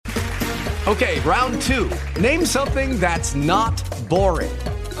Okay, round two. Name something that's not boring.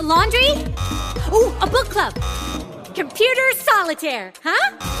 A laundry? Ooh, a book club. Computer solitaire,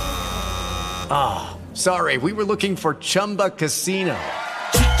 huh? Ah, sorry, we were looking for Chumba Casino.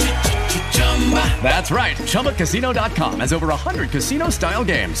 That's right, ChumbaCasino.com has over 100 casino-style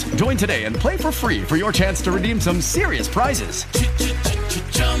games. Join today and play for free for your chance to redeem some serious prizes.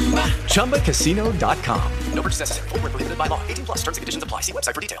 ChumbaCasino.com. No purchase necessary. Void where prohibited by law. 18+ terms and conditions apply. See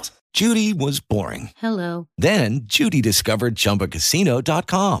website for details. Judy was boring. Hello. Then Judy discovered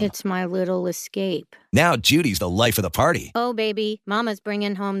ChumbaCasino.com. It's my little escape. Now Judy's the life of the party. Oh, baby, mama's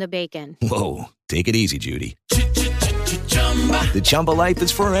bringing home the bacon. Whoa, take it easy, Judy. The Chumba life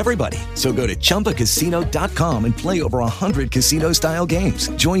is for everybody. So go to ChumbaCasino.com and play over 100 casino-style games.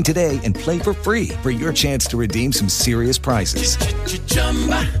 Join today and play for free for your chance to redeem some serious prizes.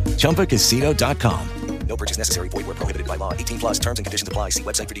 ChumbaCasino.com. No purchase necessary. Void where prohibited by law. 18+ terms and conditions apply. See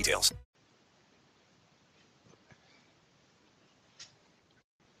website for details.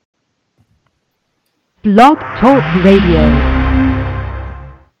 Blog Talk Radio.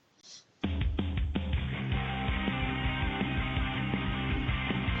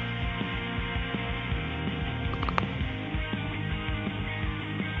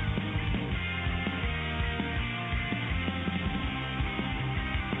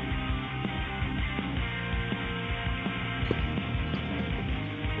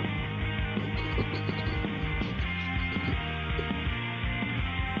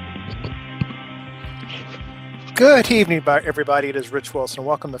 Good evening, everybody. It is Rich Wilson.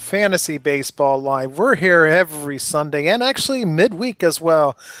 Welcome to Fantasy Baseball Live. We're here every Sunday and actually midweek as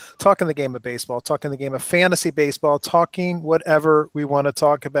well, talking the game of baseball, talking the game of fantasy baseball, talking whatever we want to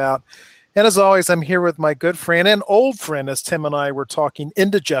talk about. And as always, I'm here with my good friend and old friend, as Tim and I were talking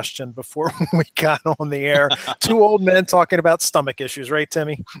indigestion before we got on the air. Two old men talking about stomach issues, right,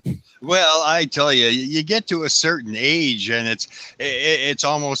 Timmy? Well, I tell you, you get to a certain age, and it's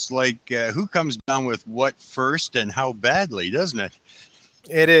almost like who comes down with what first and how badly, doesn't it?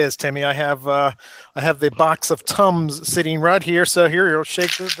 It is, Timmy. I have the box of Tums sitting right here. So here, you'll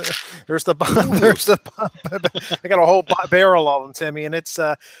shake there's the I got a whole barrel of them, Timmy. And it's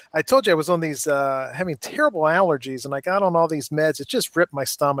I told you I was on these having terrible allergies, and I got on all these meds. It just ripped my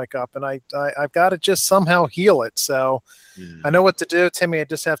stomach up, and I've got to just somehow heal it. So I know what to do, Timmy. I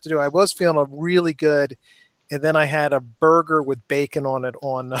just have to do. I was feeling really good. And then I had a burger with bacon on it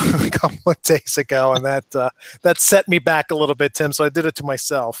a couple of days ago, and that set me back a little bit, Tim. So I did it to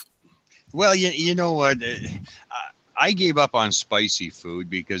myself. Well, you know what? I gave up on spicy food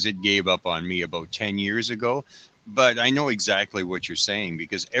because it gave up on me about 10 years ago. But I know exactly what you're saying,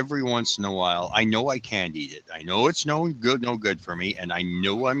 because every once in a while, I know I can't eat it. I know it's no good for me, and I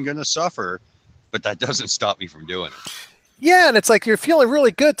know I'm going to suffer, but that doesn't stop me from doing it. Yeah, and it's like you're feeling really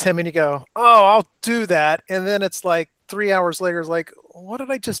good, Tim, and you go, oh, I'll do that. And then it's like 3 hours later, it's like, what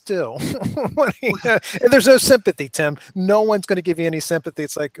did I just do? And there's no sympathy, Tim. No one's going to give you any sympathy.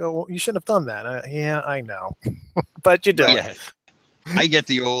 It's like, oh, well, you shouldn't have done that. Yeah, I know. But you do. Yeah. I get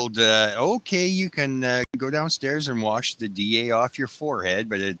the old, okay, you can go downstairs and wash the DA off your forehead,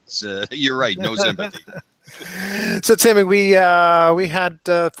 but it's you're right, no sympathy. So, Timmy, we had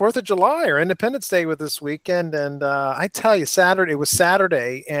 4th of July or Independence Day with this weekend, and I tell you, it was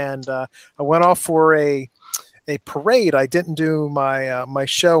Saturday, and I went off for a parade. I didn't do my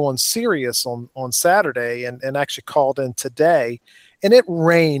show on Sirius on Saturday, and actually called in today, and it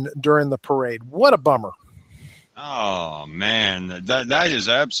rained during the parade. What a bummer. Oh, man, that is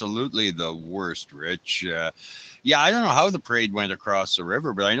absolutely the worst, Rich. Yeah, I don't know how the parade went across the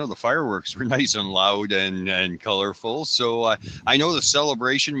river, but I know the fireworks were nice and loud and colorful. So I know the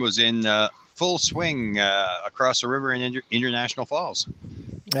celebration was in full swing across the river in International Falls.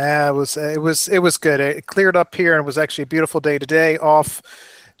 Yeah, it was good. It cleared up here, and it was actually a beautiful day today. Off,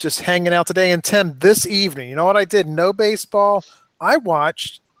 just hanging out today. And Tim, this evening, you know what I did? No baseball. I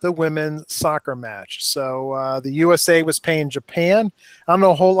watched the women's soccer match. So the USA was playing Japan. I don't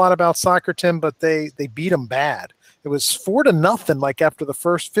know a whole lot about soccer, Tim, but they beat them bad. It was 4-0, like after the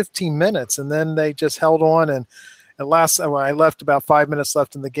first 15 minutes, and then they just held on. And at last, I left about 5 minutes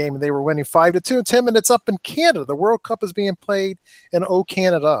left in the game, and they were winning 5-2. And 10 minutes up in Canada. The World Cup is being played in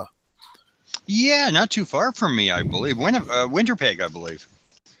Canada. Yeah, not too far from me, I believe. Winnipeg, I believe.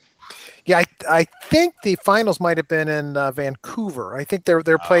 Yeah, I think the finals might have been in Vancouver. I think they're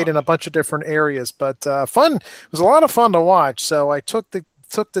played in a bunch of different areas, but fun. It was a lot of fun to watch. So I took the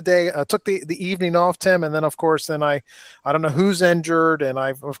evening off, Tim, and then of course I don't know who's injured, and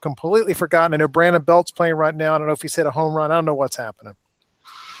I've completely forgotten. I know Brandon Belt's playing right now. I don't know if he's hit a home run. I don't know what's happening.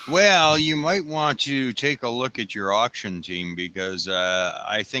 Well, you might want to take a look at your auction team because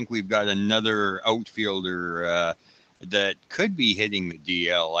I think we've got another outfielder that could be hitting the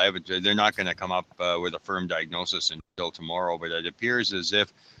DL. They're not going to come up with a firm diagnosis until tomorrow, but it appears as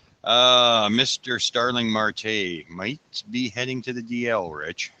if Mr. Starling Marte might be heading to the DL,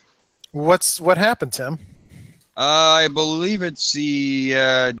 Rich. What happened, Tim? I believe it's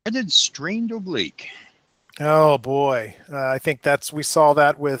the dreaded strained oblique. Oh boy, I think we saw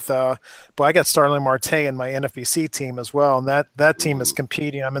that with. I got Starling Marte in my NFBC team as well, and that team is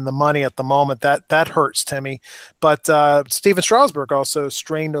competing. I'm in the money at the moment. That hurts, Timmy. But Steven Strasburg also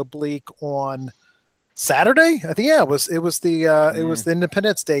strained oblique on Saturday. I think it was the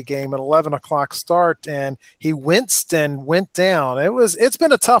Independence Day game at 11:00 start, and he winced and went down. It's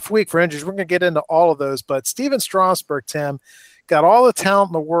been a tough week for injuries. We're going to get into all of those, but Steven Strasburg, Tim, got all the talent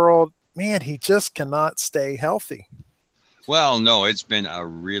in the world. Man, he just cannot stay healthy. Well, no, it's been a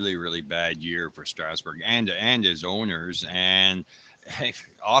really, really bad year for Strasburg and his owners, and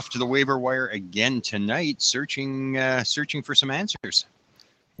off to the waiver wire again tonight, searching for some answers.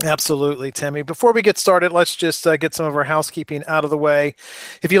 Absolutely, Timmy. Before we get started, let's just get some of our housekeeping out of the way.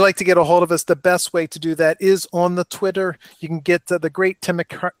 If you'd like to get a hold of us, the best way to do that is on the Twitter. You can get the great Tim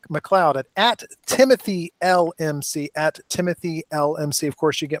McLeod at Timothy LMC, at Timothy LMC. Of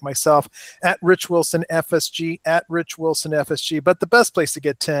course, you get myself at Rich Wilson FSG, at Rich Wilson FSG. But the best place to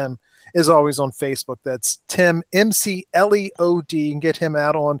get Tim is always on Facebook. That's Tim MCLEOD. You can get him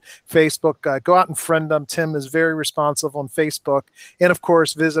out on Facebook. Go out and friend him. Tim is very responsive on Facebook. And of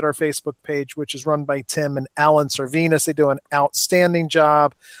course, visit our Facebook page, which is run by Tim and Alan Sarvinas. They do an outstanding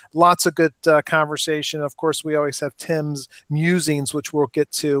job. Lots of good conversation. Of course, we always have Tim's musings, which we'll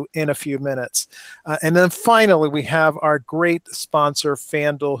get to in a few minutes. And then finally, we have our great sponsor,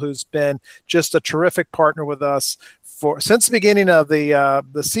 FanDuel, who's been just a terrific partner with us since the beginning of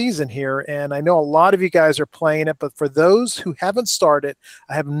the season here, and I know a lot of you guys are playing it, but for those who haven't started,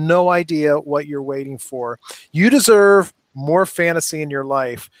 I have no idea what you're waiting for. You deserve more fantasy in your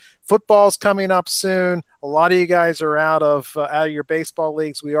life. Football's coming up soon. A lot of you guys are out of your baseball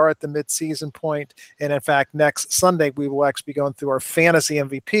leagues. We are at the mid-season point, and in fact, next Sunday we will actually be going through our fantasy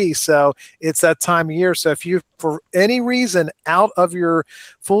MVP. So it's that time of year. So if you, for any reason, out of your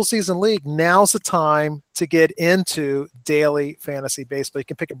full season league, now's the time to get into daily fantasy baseball. You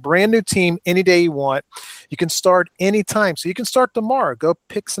can pick a brand new team any day you want. You can start anytime. So you can start tomorrow. Go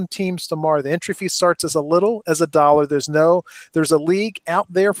pick some teams tomorrow. The entry fee starts as little as $1. There's a league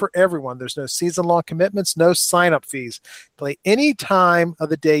out there for everyone. There's no season-long commitments, no sign-up fees. Play any time of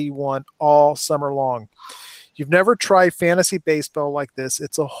the day you want all summer long. You've never tried fantasy baseball like this.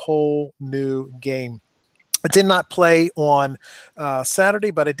 It's a whole new game. I did not play on Saturday,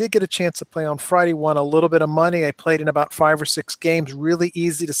 but I did get a chance to play on Friday, won a little bit of money. I played in about 5 or 6 games, really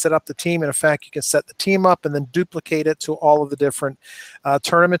easy to set up the team. And in fact, you can set the team up and then duplicate it to all of the different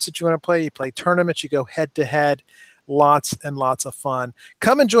tournaments that you want to play. You play tournaments, you go head-to-head. Lots and lots of fun.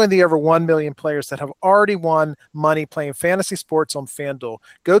 Come and join the over 1 million players that have already won money playing fantasy sports on FanDuel.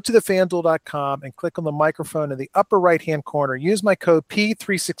 Go to thefanduel.com and click on the microphone in the upper right-hand corner. Use my code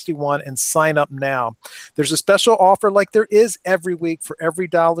P361 and sign up now. There's a special offer like there is every week. For every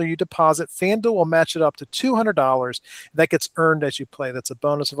dollar you deposit, FanDuel will match it up to $200. That gets earned as you play. That's a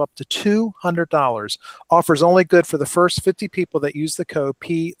bonus of up to $200. Offers only good for the first 50 people that use the code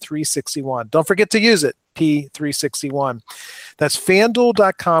P361. Don't forget to use it. P361. That's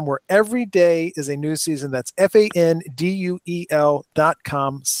FanDuel.com, where every day is a new season. That's FanDuel.com.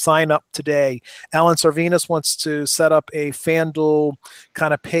 Sign up today. Alan Sarvinas wants to set up a FanDuel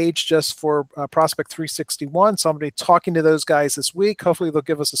kind of page just for Prospect 361. So I'm going to be talking to those guys this week. Hopefully they'll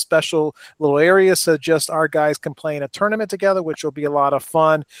give us a special little area so just our guys can play in a tournament together, which will be a lot of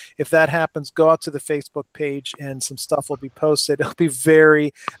fun. If that happens, go out to the Facebook page and some stuff will be posted. It'll be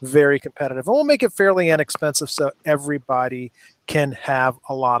very, very competitive. And we'll make it fairly inexpensive so everybody can have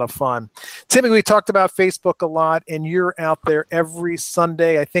a lot of fun. Timmy, we talked about Facebook a lot, and you're out there every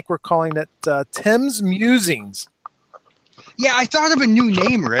Sunday. I think we're calling it Tim's Musings. Yeah, I thought of a new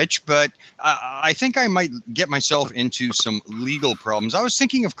name, Rich, but I think I might get myself into some legal problems. I was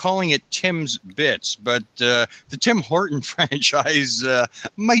thinking of calling it Tim's Bits, but the Tim Horton franchise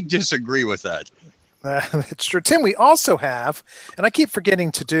might disagree with that. It's true. Tim, we also have, and I keep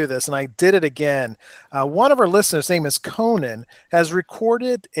forgetting to do this, and I did it again. One of our listeners, name is Conan, has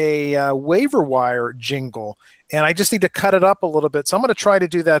recorded a waiver wire jingle, and I just need to cut it up a little bit. So I'm going to try to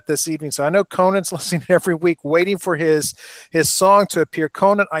do that this evening. So I know Conan's listening every week, waiting for his song to appear.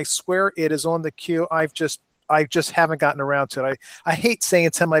 Conan, I swear it is on the queue. I just haven't gotten around to it. I hate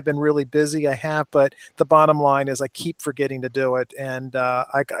saying, Tim, I've been really busy. I have, but the bottom line is I keep forgetting to do it, and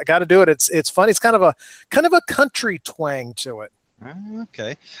I got to do it. It's funny. It's kind of a country twang to it.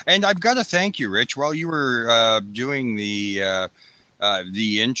 Okay. And I've got to thank you, Rich, while you were doing the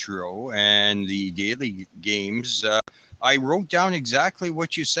intro and the daily games. I wrote down exactly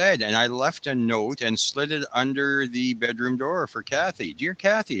what you said, and I left a note and slid it under the bedroom door for Kathy. Dear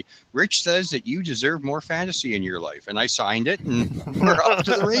Kathy, Rich says that you deserve more fantasy in your life, and I signed it, and we're off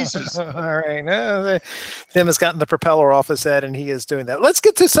to the races. All right. Tim has gotten the propeller off his head, and he is doing that. Let's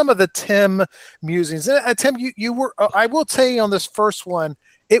get to some of the Tim musings. Tim, you were. I will tell you on this first one,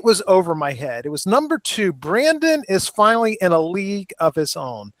 it was over my head. It was number 2. Brandon is finally in a league of his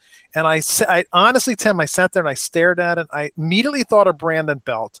own. And I honestly, Tim, I sat there and I stared at it. I immediately thought of Brandon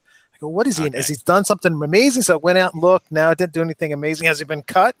Belt. I go, what is he? Okay. Has he done something amazing? So I went out and looked. No, it didn't do anything amazing. Has he been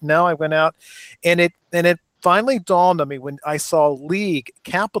cut? No, I went out, and it finally dawned on me when I saw League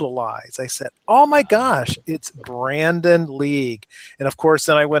capitalized. I said, oh my gosh, it's Brandon League. And of course,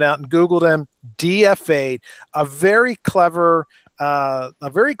 then I went out and Googled him, DFA'd, a very clever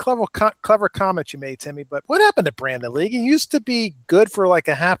comment you made, Timmy. But what happened to Brandon League? He used to be good for like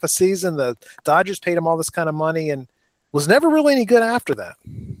a half a season. The Dodgers paid him all this kind of money and was never really any good after that.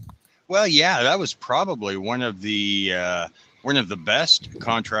 Well, yeah, that was probably one of the best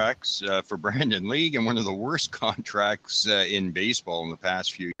contracts for Brandon League and one of the worst contracts in baseball in the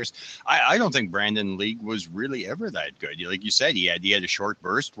past few years. I don't think Brandon League was really ever that good. Like you said, he had a short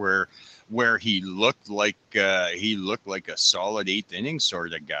burst where he looked like a solid 8th inning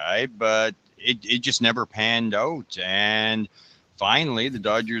sort of guy, but it just never panned out. And finally, the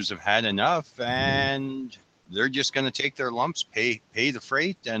Dodgers have had enough, and they're just going to take their lumps, pay the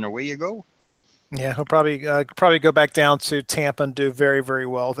freight, and away you go. Yeah, he'll probably go back down to Tampa and do very, very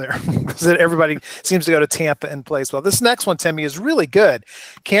well there because everybody seems to go to Tampa and plays well. This next one, Timmy, is really good.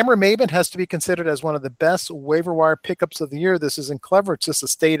 Cameron Maybin has to be considered as one of the best waiver wire pickups of the year. This isn't clever. It's just a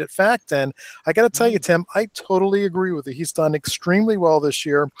stated fact. And I got to tell you, Tim, I totally agree with you. He's done extremely well this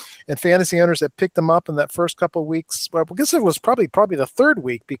year. And fantasy owners that picked him up in that first couple of weeks, well, I guess it was probably the third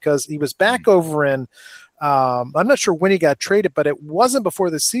week because he was back over in I'm not sure when he got traded, but it wasn't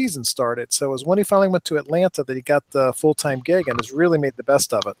before the season started. So it was when he finally went to Atlanta that he got the full-time gig and has really made the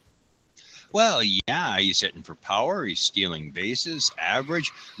best of it. Well, yeah, he's hitting for power. He's stealing bases,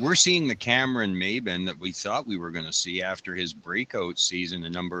 average. We're seeing the Cameron Maybin that we thought we were going to see after his breakout season a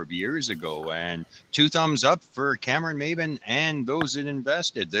number of years ago. And 2 thumbs up for Cameron Maybin and those that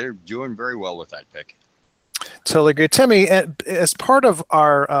invested. They're doing very well with that pick. Totally agree. Timmy, as part of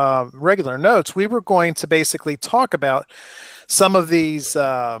our regular notes, we were going to basically talk about some of these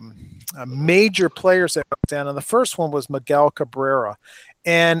major players that went down. And the first one was Miguel Cabrera.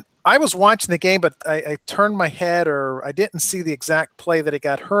 And I was watching the game, but I turned my head or I didn't see the exact play that he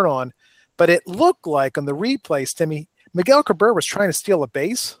got hurt on. But it looked like on the replays, Timmy, Miguel Cabrera was trying to steal a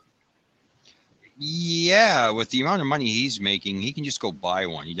base. Yeah, with the amount of money he's making, he can just go buy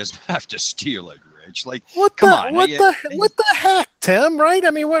one. He doesn't have to steal it. Like, what the heck, Tim? Right? I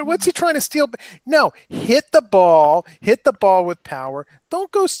mean, what's he trying to steal? No, hit the ball with power. Don't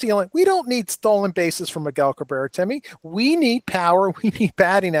go stealing. We don't need stolen bases from Miguel Cabrera, Timmy. We need power. We need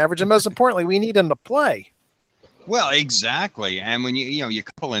batting average, and most importantly, we need him to play. Well, exactly. And when you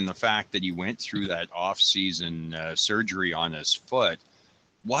couple in the fact that he went through that off-season surgery on his foot,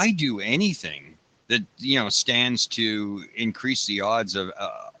 why do anything that stands to increase the odds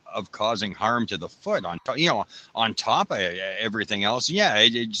of causing harm to the foot on top of everything else? Yeah,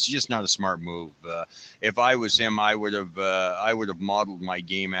 it's just not a smart move. If I was him, I would have modeled my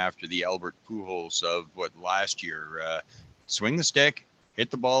game after the Albert Pujols of last year. Swing the stick, hit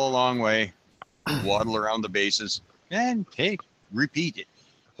the ball a long way, waddle around the bases, and hey, repeat it.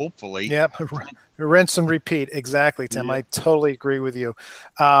 Hopefully. Yep. Rinse and repeat. Exactly, Tim. Yeah. I totally agree with you.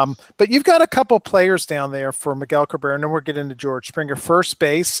 But you've got a couple players down there for Miguel Cabrera, and then we're getting to George Springer, first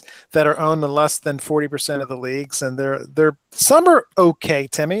base, that are owned in less than 40% of the leagues. And they're some are okay,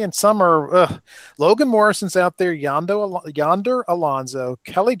 Timmy, and some are Logan Morrison's out there, Yonder Alonso,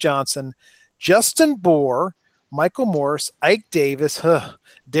 Kelly Johnson, Justin Bour, Michael Morse, Ike Davis,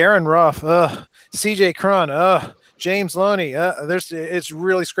 Darren Ruff, CJ Cron, James Loney, it's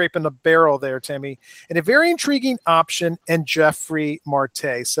really scraping the barrel there, Timmy. And a very intriguing option in Jeffrey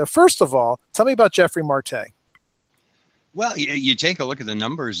Marte. So first of all, tell me about Jeffrey Marte. Well, you take a look at the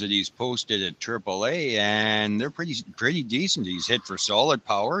numbers that he's posted at AAA, and they're pretty decent. He's hit for solid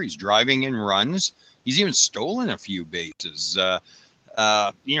power. He's driving in runs. He's even stolen a few bases.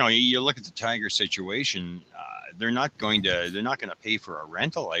 You look at the Tiger situation. They're not going to pay for a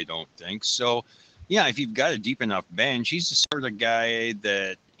rental, I don't think. So, Yeah, if you've got a deep enough bench, he's the sort of guy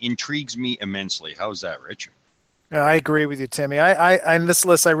that intrigues me immensely. How's that, Rich? Yeah, I agree with you, Timmy. I in this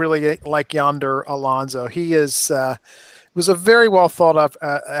list, I really like Yonder Alonso. He was a very well thought of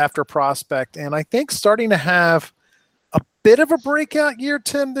after prospect, and I think starting to have a bit of a breakout year,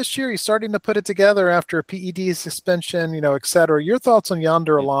 Tim, this year. He's starting to put it together after a PED suspension, et cetera. Your thoughts on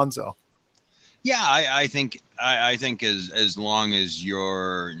Yonder Alonso? Yeah, I think as long as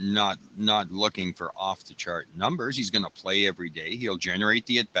you're not looking for off the chart numbers, he's going to play every day. He'll generate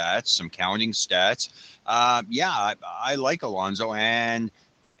the at bats, some counting stats. I like Alonso, and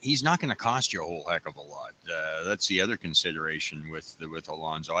he's not going to cost you a whole heck of a lot. That's the other consideration with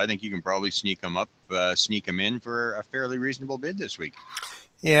Alonso. I think you can probably sneak him in for a fairly reasonable bid this week.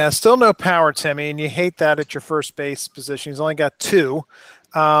 Yeah, still no power, Timmy, and you hate that at your first base position. He's only got 2,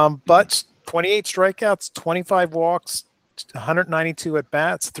 but 28 strikeouts, 25 walks, 192 at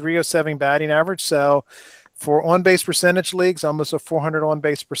bats, 307 batting average. So for on-base percentage leagues, almost a 400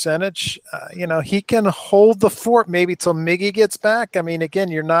 on-base percentage. He can hold the fort maybe till Miggy gets back. I mean, again,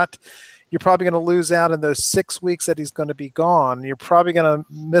 you're probably going to lose out in those 6 weeks that he's going to be gone. You're probably going to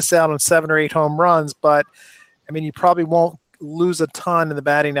miss out on 7 or 8 home runs, but I mean, you probably won't lose a ton in the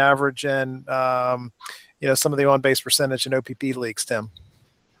batting average and some of the on-base percentage in OPP leagues, Tim.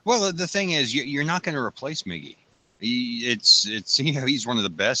 Well, the thing is, you're not going to replace Miggy. He's one of the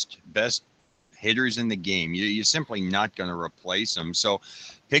best hitters in the game. You're simply not going to replace him. So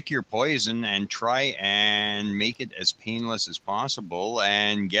pick your poison and try and make it as painless as possible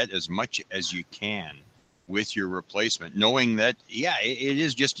and get as much as you can with your replacement, knowing that, it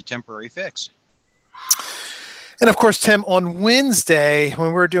is just a temporary fix. And of course, Tim, on Wednesday, when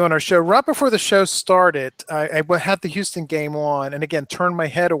we were doing our show, right before the show started, I had the Houston game on and again, turned my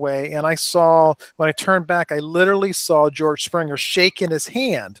head away. And when I turned back, I literally saw George Springer shaking his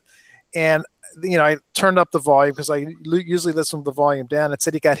hand. And, I turned up the volume because I usually listen with the volume down. It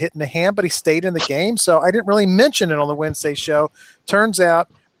said he got hit in the hand, but he stayed in the game. So I didn't really mention it on the Wednesday show. Turns out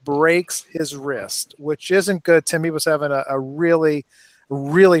breaks his wrist, which isn't good. Tim, he was having a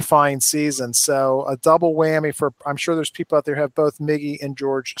really fine season. So a double whammy I'm sure there's people out there who have both Miggy and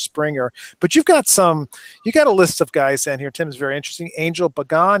George Springer, but you got a list of guys in here. Tim, is very interesting. Angel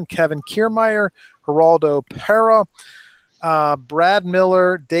Pagan, Kevin Kiermaier, Geraldo Parra, Brad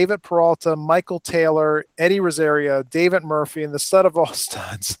Miller, David Peralta, Michael Taylor, Eddie Rosario, David Murphy, and the stud of all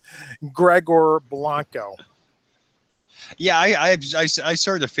studs, Gregor Blanco. Yeah, I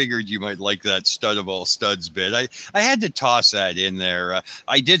sort of figured you might like that stud of all studs bit. I had to toss that in there.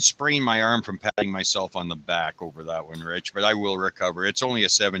 I did sprain my arm from patting myself on the back over that one, Rich, but I will recover. It's only a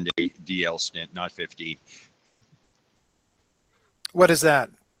 7-day DL stint, not 15. What is that?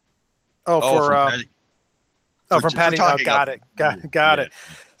 From Patty. Oh, got it.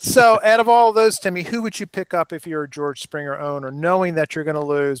 So out of all those, Timmy, who would you pick up if you're a George Springer owner, knowing that you're going to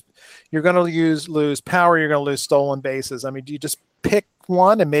lose power, you're going to lose stolen bases? I mean, do you just pick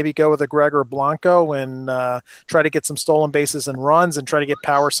one and maybe go with a Gregor Blanco and try to get some stolen bases and runs and try to get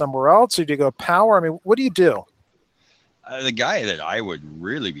power somewhere else? Or do you go power? I mean, what do you do? The guy that I would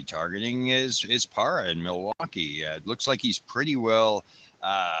really be targeting is Parra in Milwaukee. It looks like he's pretty well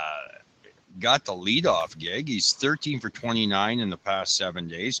got the leadoff gig. He's 13 for 29 in the past 7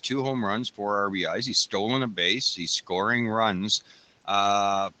 days, 2 home runs, 4 RBIs. He's stolen a base. He's scoring runs.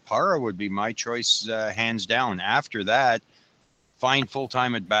 Parra would be my choice, hands down. After that, find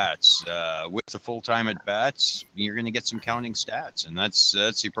full-time at-bats. With the full-time at-bats, you're going to get some counting stats, and that's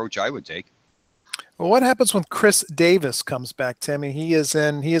the approach I would take. Well, what happens when Chris Davis comes back, Timmy? He is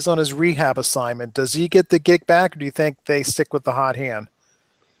on his rehab assignment. Does he get the gig back, or do you think they stick with the hot hand?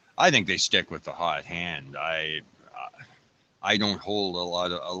 I think they stick with the hot hand. I don't hold a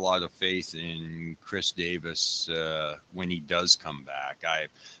lot of faith in Chris Davis when he does come back.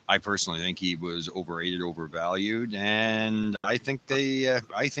 I personally think he was overrated, overvalued, and I think they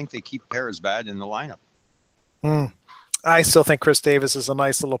keep Parra's bat in the lineup. I still think Chris Davis is a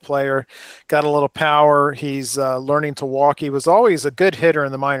nice little player, got a little power. He's learning to walk. He was always a good hitter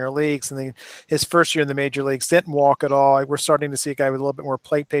in the minor leagues, and his first year in the major leagues didn't walk at all. We're starting to see a guy with a little bit more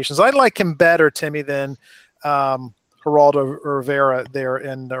plate patience. I like him better, Timmy, than Geraldo Rivera there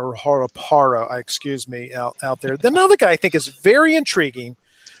and Geraldo Parra, out there. Another guy I think is very intriguing.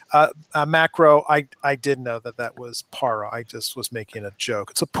 Macro, I did know that was Parra. I just was making a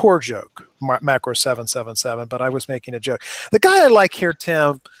joke. It's a poor joke, Macro 777, but I was making a joke. The guy I like here,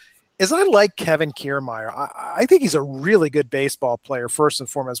 Tim, is I like Kevin Kiermaier. I think he's a really good baseball player, first and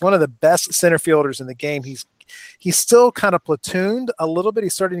foremost. One of the best center fielders in the game. He's still kind of platooned a little bit.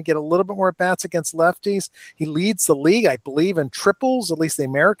 He's starting to get a little bit more at bats against lefties. He leads the league, I believe, in triples, at least the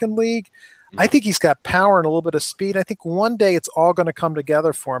American League. I think he's got power and a little bit of speed. I think one day it's all going to come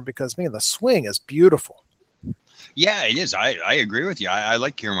together for him because, man, the swing is beautiful. Yeah, it is. I agree with you. I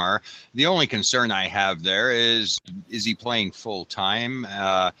like Kiermaier. The only concern I have there is he playing full time?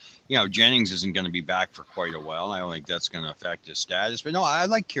 Jennings isn't going to be back for quite a while. I don't think that's going to affect his status. But no, I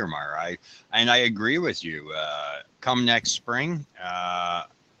like Kiermaier. I agree with you. Come next spring,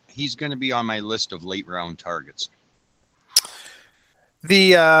 he's going to be on my list of late round targets.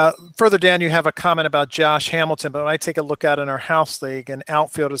 The further down, you have a comment about Josh Hamilton, but when I take a look out in our house league and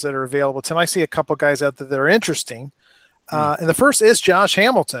outfielders that are available, Tim, I see a couple guys out there that are interesting. And the first is Josh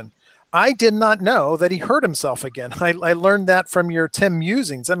Hamilton. I did not know that he hurt himself again. I learned that from your Tim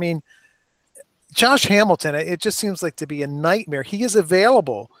musings. I mean, Josh Hamilton, it just seems like to be a nightmare. He is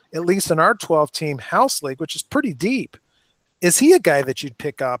available, at least in our 12-team house league, which is pretty deep. Is he a guy that you'd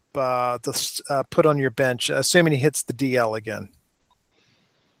pick up to put on your bench, assuming he hits the DL again?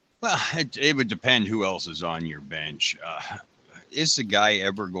 Well, it would depend who else is on your bench. Is the guy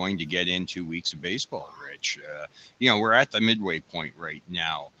ever going to get in 2 weeks of baseball, Rich? We're at the midway point right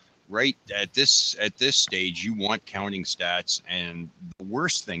now. Right at this stage, you want counting stats, and the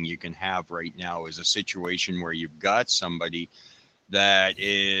worst thing you can have right now is a situation where you've got somebody that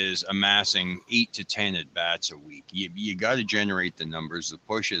is amassing 8 to 10 at bats a week. You got to generate the numbers. The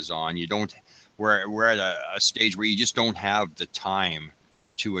push is on. We're at a stage where you just don't have the time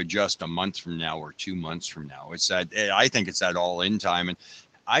to adjust a month from now or 2 months from now. I think it's that all in time. And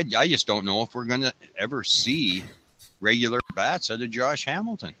I just don't know if we're going to ever see regular bats out of Josh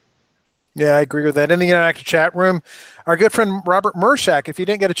Hamilton. Yeah, I agree with that. In the interactive chat room, our good friend Robert Mershak, if you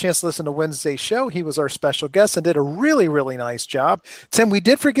didn't get a chance to listen to Wednesday's show, he was our special guest and did a really, really nice job. Tim, we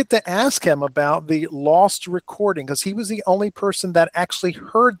did forget to ask him about the lost recording because he was the only person that actually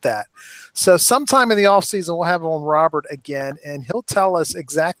heard that. So sometime in the offseason, we'll have on Robert again, and he'll tell us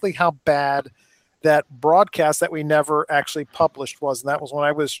exactly how bad that broadcast that we never actually published was. And that was when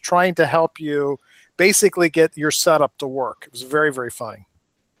I was trying to help you basically get your setup to work. It was very, very funny.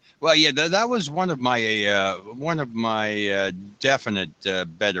 Well, yeah, that was one of my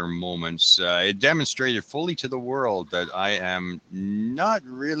definite better moments. It demonstrated fully to the world that I am not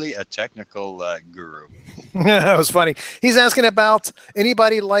really a technical guru. That was funny. He's asking about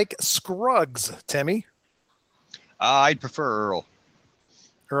anybody like Scruggs, Timmy. I'd prefer Earl.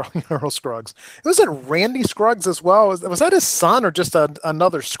 Earl Scruggs. Was it Randy Scruggs as well? Was that his son or just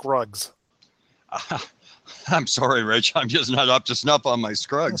another Scruggs? I'm sorry, Rich. I'm just not up to snuff on my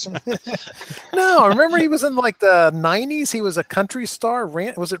Scruggs. No, remember he was in like the 90s. He was a country star.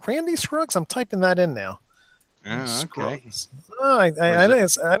 Was it Randy Scruggs? I'm typing that in now. Okay. Oh, I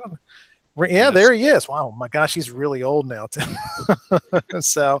don't. Yeah, there he is. Wow, my gosh, he's really old now, Tim.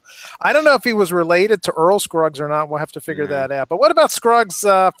 So I don't know if he was related to Earl Scruggs or not. We'll have to figure that out. But what about Scruggs,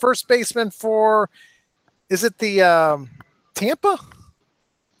 first baseman for? Is it the Tampa?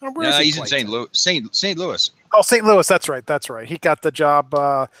 He's in St. Louis. St. Louis. Oh, St. Louis. That's right. He got the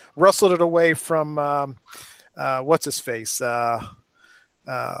job, wrestled it away from what's his face? All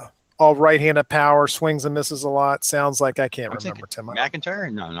right-handed power, swings and misses a lot. Sounds like I can't remember, Tim.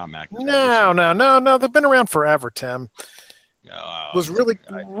 McIntyre? No, not McIntyre. No. They've been around forever, Tim. Was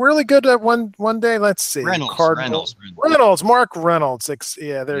really good at one day. Let's see. Reynolds. Mark Reynolds.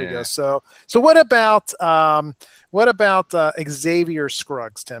 Yeah, there you go. So what about Xavier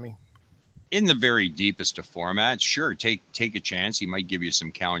Scruggs, Timmy? In the very deepest of formats, sure, take a chance. He might give you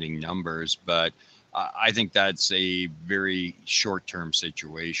some counting numbers, but I think that's a very short-term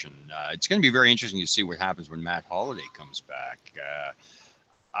situation. It's going to be very interesting to see what happens when Matt Holliday comes back.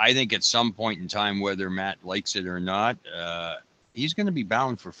 I think at some point in time, whether Matt likes it or not, he's going to be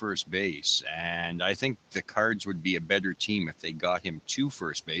bound for first base. And I think the Cards would be a better team if they got him to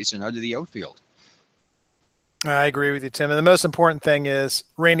first base and out of the outfield. I agree with you, Tim. And the most important thing is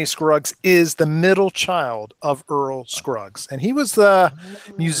Randy Scruggs is the middle child of Earl Scruggs. And he was the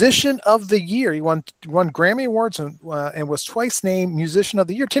Musician of the Year. He won Grammy Awards and was twice named Musician of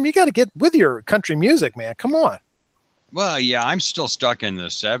the Year. Tim, you got to get with your country music, man. Come on. Well, yeah, I'm still stuck in the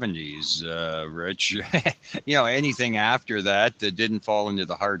 70s, Rich. Anything after that didn't fall into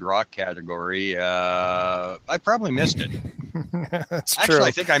the hard rock category, I probably missed it. That's Actually, true.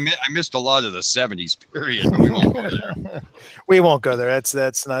 I think I missed a lot of the 70s period. But we won't go there. We won't go there.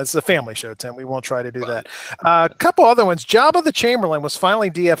 That's not. It's a family show, Tim. We won't try to do that. A couple other ones. Joba the Chamberlain was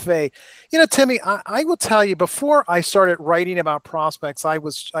finally DFA. Timmy, I will tell you, before I started writing about prospects, I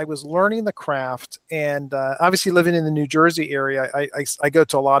was learning the craft, and obviously living in the New Jersey area, I go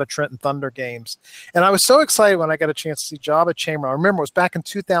to a lot of Trenton Thunder games, and I was so excited when I got a chance to see Joba Chamberlain. I remember it was back in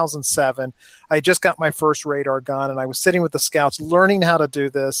 2007. I just got my first radar gun, and I was sitting with the scouts learning how to do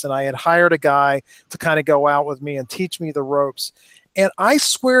this, and I had hired a guy to kind of go out with me and teach me the ropes. And I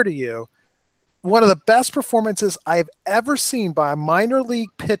swear to you, one of the best performances I've ever seen by a minor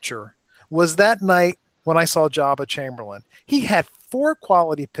league pitcher was that night when I saw Jabba Chamberlain. He had 4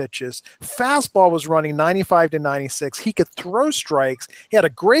 quality pitches. Fastball was running 95 to 96. He could throw strikes. He had a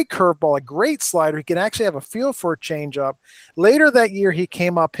great curveball, a great slider. He could actually have a feel for a changeup. Later that year, he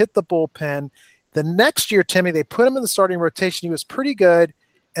came up, hit the bullpen. The next year, Timmy, they put him in the starting rotation. He was pretty good.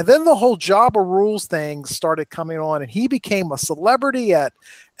 And then the whole Jabba rules thing started coming on, and he became a celebrity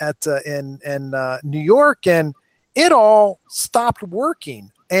in New York, and it all stopped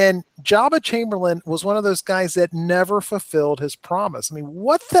working. And Jabba Chamberlain was one of those guys that never fulfilled his promise. I mean,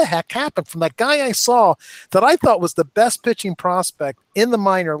 what the heck happened from that guy I saw that I thought was the best pitching prospect in the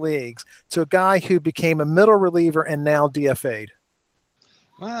minor leagues to a guy who became a middle reliever and now DFA'd?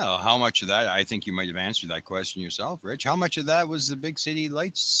 Well, how much of that, I think you might have answered that question yourself, Rich. How much of that was the big city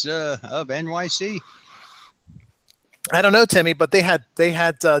lights of NYC? I don't know, Timmy, but they had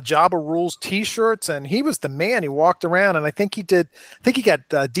Jabba Rules T-shirts, and he was the man. He walked around, and I think he got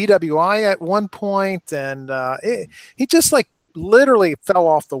DWI at one point, and he just like literally fell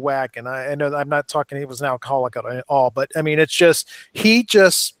off the wagon. I know I'm not talking he was an alcoholic at all, but I mean, it's just he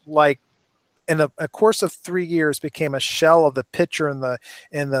just like in a course of 3 years became a shell of the pitcher and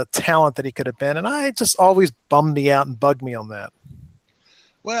the talent that he could have been, and I just always bummed me out and bugged me on that.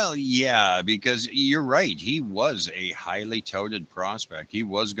 Well, yeah, because you're right. He was a highly touted prospect. He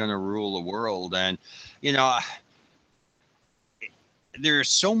was going to rule the world. And, you know, there's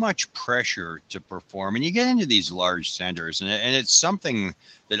so much pressure to perform. And you get into these large centers, and it's something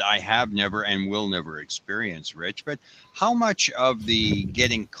that I have never and will never experience, Rich. But how much of the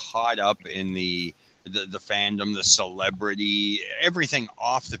getting caught up in the fandom, the celebrity, everything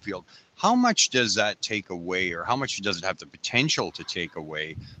off the field, how much does that take away, or how much does it have the potential to take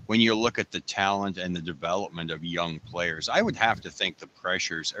away when you look at the talent and the development of young players? I would have to think the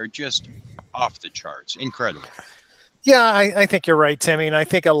pressures are just off the charts. Incredible. Yeah, I think you're right, Timmy. And I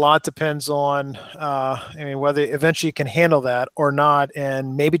think a lot depends on, whether eventually you can handle that or not.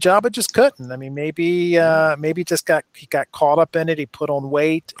 And maybe Jabba just couldn't. I mean, maybe he got caught up in it. He put on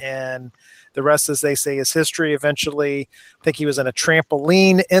weight, and the rest, as they say, is history. Eventually, I think he was in a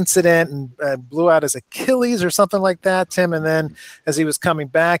trampoline incident and blew out his Achilles or something like that, Tim. And then as he was coming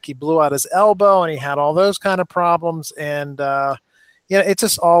back, he blew out his elbow, and he had all those kind of problems. And, it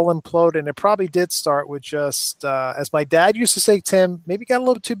just all imploded. And it probably did start with just, as my dad used to say, Tim, maybe got a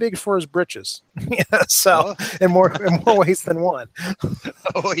little too big for his britches. In more ways than one.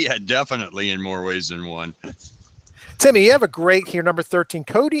 Oh, yeah, definitely in more ways than one. Timmy, you have a great here, number 13.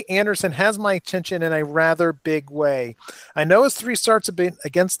 Cody Anderson has my attention in a rather big way. I know his 3 starts have been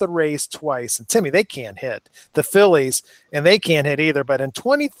against the Rays twice. And Timmy, they can't hit. The Phillies, and they can't hit either. But in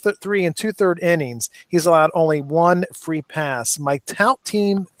 23 and 2/3 innings, he's allowed only 1 free pass. My tout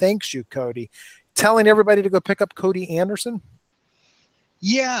team thanks you, Cody. Telling everybody to go pick up Cody Anderson?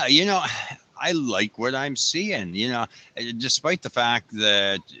 Yeah, I like what I'm seeing, despite the fact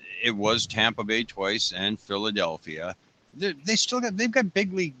that it was Tampa Bay twice and Philadelphia. They've got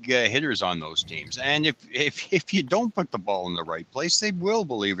big league hitters on those teams. And if you don't put the ball in the right place, they will,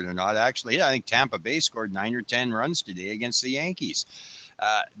 believe it or not. Actually, I think Tampa Bay scored 9 or 10 runs today against the Yankees.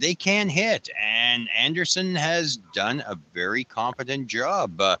 They can hit, and Anderson has done a very competent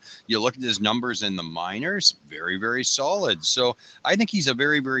job. You look at his numbers in the minors, very, very solid. So I think he's a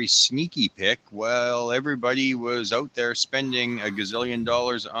very, very sneaky pick. Well, everybody was out there spending $1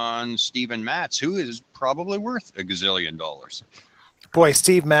 gazillion on Steven Matz, who is probably worth $1 gazillion. Boy,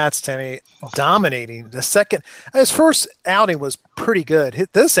 Steve Matz, Timmy, dominating. His first outing was pretty good.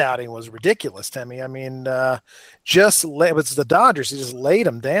 This outing was ridiculous, Timmy. I mean, it was the Dodgers. He just laid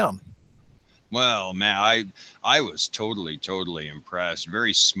them down. Well, man, I was totally, totally impressed.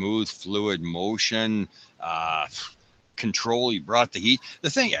 Very smooth, fluid motion, control. He brought the heat. The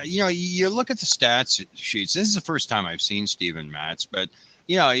thing, you look at the stats sheets. This is the first time I've seen Steven Matz, but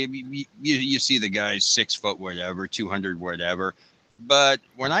you see the guy's 6 foot whatever, 200 whatever. But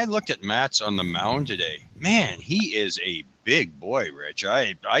when I looked at Matz on the mound today, man, he is a big boy, Rich.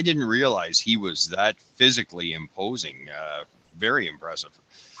 I didn't realize he was that physically imposing. Very impressive.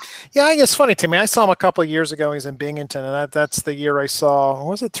 Yeah, it's funny, Timmy. I saw him a couple of years ago. He's in Binghamton, and that's the year I saw.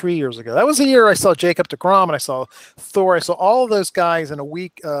 Or was it 3 years ago? That was the year I saw Jacob deGrom, and I saw Thor. I saw all of those guys in a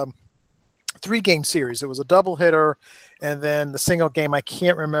week, 3-game series. It was a doubleheader. And then the single game, I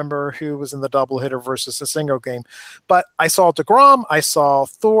can't remember who was in the doubleheader versus the single game. But I saw deGrom, I saw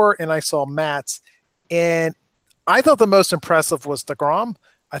Thor, and I saw Matz. And I thought the most impressive was deGrom.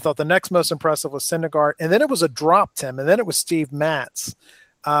 I thought the next most impressive was Syndergaard, and then it was a drop, Tim, and then it was Steve Matz.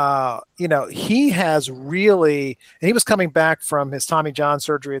 He has really, and he was coming back from his Tommy John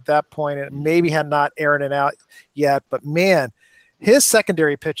surgery at that point, and maybe had not aired it out yet, but man, his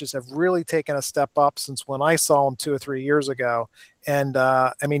secondary pitches have really taken a step up since when I saw him 2 or 3 years ago. And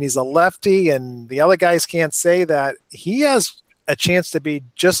he's a lefty, and the other guys can't say that. He has a chance to be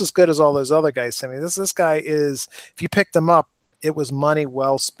just as good as all those other guys. I mean, this guy is, if you picked him up, it was money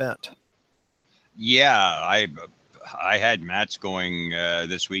well spent. Yeah, I had Matz going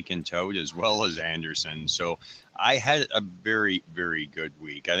this week in Toad as well as Anderson. So I had a very, very good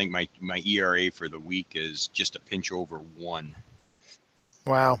week. I think my ERA for the week is just a pinch over 1.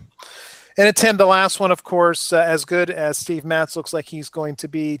 Wow. And Tim, the last one, of course, as good as Steve Matz looks like he's going to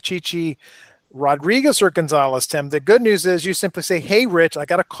be, Chichi Rodriguez or Gonzalez, Tim. The good news is you simply say, hey, Rich, I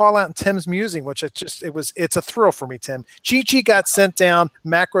got to call out in Tim's musing, which it's a thrill for me, Tim. Chichi got sent down.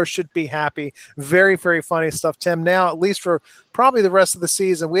 Macro should be happy. Very, very funny stuff, Tim. Now, at least for probably the rest of the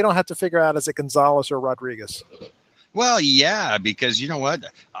season, we don't have to figure out is it Gonzalez or Rodriguez. Well, yeah, because you know what?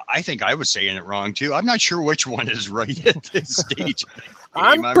 I think I was saying it wrong, too. I'm not sure which one is right at this stage.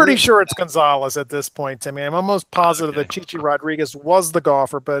 I'm pretty sure it's Gonzalez at this point, Timmy. I'm almost positive that Chichi Rodriguez was the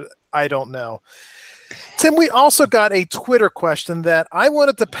golfer, but I don't know. Tim, we also got a Twitter question that I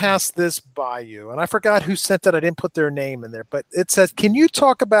wanted to pass this by you, and I forgot who sent it. I didn't put their name in there, but it says, can you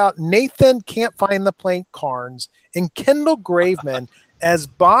talk about Nathan Can't Find the Plate Carnes and Kendall Graveman as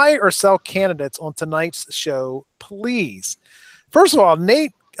buy or sell candidates on tonight's show, please? First of all,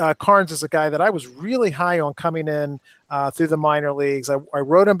 Nate Carnes is a guy that I was really high on coming in through the minor leagues. I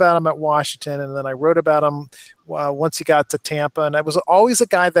wrote about him at Washington, and then I wrote about him once he got to Tampa, and I was always a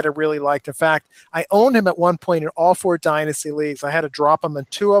guy that I really liked. In fact, I owned him at one point in all 4 dynasty leagues. I had to drop him in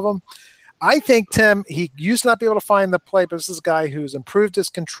 2 of them. I think, Tim, he used to not be able to find the play, but this is a guy who's improved his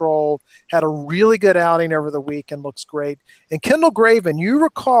control, had a really good outing over the week, and looks great. And Kendall Graveman, you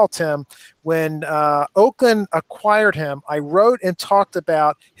recall, Tim, when Oakland acquired him, I wrote and talked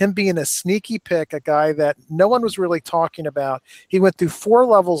about him being a sneaky pick, a guy that no one was really talking about. He went through 4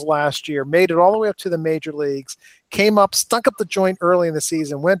 levels last year, made it all the way up to the major leagues, came up, stunk up the joint early in the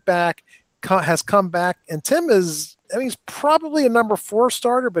season, went back, has come back. And Tim he's probably a number 4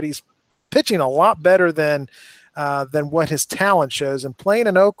 starter, but he's pitching a lot better than what his talent shows. And playing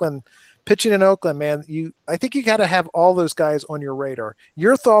in Oakland, pitching in Oakland, man, I think you got to have all those guys on your radar.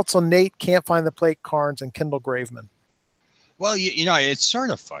 Your thoughts on Nate Can't Find the Plate Carnes and Kendall Graveman? Well, it's sort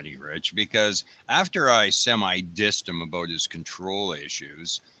of funny, Rich, because after I semi-dissed him about his control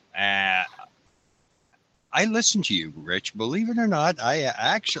issues, I listened to you, Rich. Believe it or not, I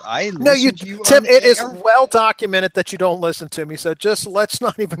listened to you. Tim, it is well documented that you don't listen to me, so just let's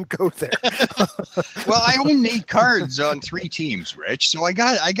not even go there. Well, I own Nate Carnes on 3 teams, Rich, so I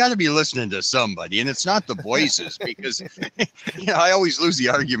got to be listening to somebody, and it's not the voices because I always lose the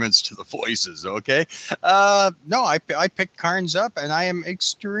arguments to the voices. Okay, no, I picked Carnes up, and I am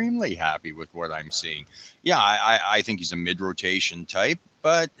extremely happy with what I'm seeing. Yeah, I think he's a mid-rotation type,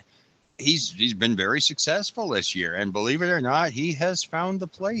 but he's been very successful this year, and believe it or not, he has found the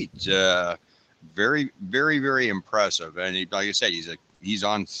plate. Very, very, very impressive. And like I said, he's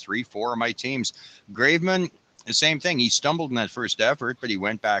on 3-4 of my teams. Graveman, the same thing. He stumbled in that first effort, but he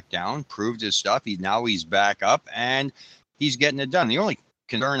went back down, proved his stuff. Now he's back up, and he's getting it done. The only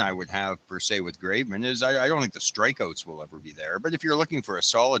concern I would have per se with Graveman is I don't think the strikeouts will ever be there. But if you're looking for a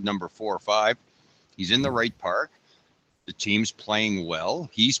solid number 4 or 5, he's in the right park. The team's playing well.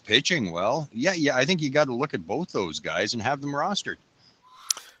 He's pitching well. Yeah. I think you got to look at both those guys and have them rostered.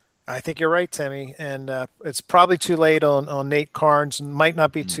 I think you're right, Timmy. And it's probably too late on Nate Carnes, and might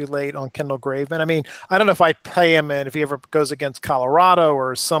not be too late on Kendall Graveman. I mean, I don't know if I'd play him in if he ever goes against Colorado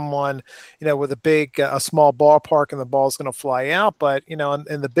or someone, with a small ballpark and the ball's going to fly out. But, in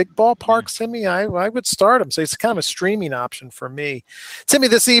the big ballparks, Timmy, I would start him. So it's kind of a streaming option for me. Timmy,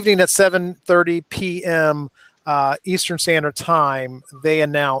 this evening at 7:30 p.m., Eastern Standard Time, they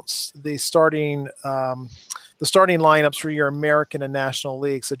announced the starting lineups for your American and National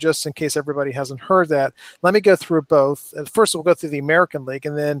League. So just in case everybody hasn't heard that, let me go through both. First, we'll go through the American League,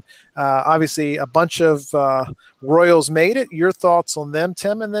 and then obviously a bunch of Royals made it. Your thoughts on them,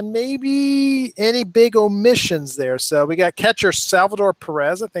 Tim, and then maybe any big omissions there. So we got catcher Salvador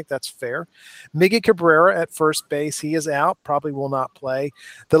Perez. I think that's fair. Miggy Cabrera at first base. He is out, probably will not play.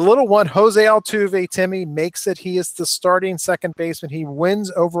 The little one, Jose Altuve, Timmy, makes it. He is the starting second baseman. He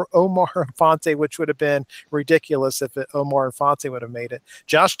wins over Omar Infante, which would have been ridiculous if Omar Infante would have made it.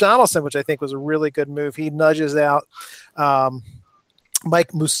 Josh Donaldson, which I think was a really good move. He nudges out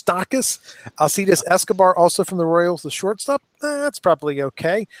Mike Moustakas, Alcides Escobar, also from the Royals, the shortstop. That's probably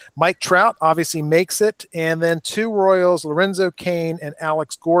okay. Mike Trout obviously makes it. And then 2 Royals, Lorenzo Cain and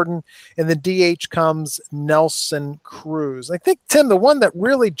Alex Gordon. And then DH comes Nelson Cruz. I think, Tim, the one that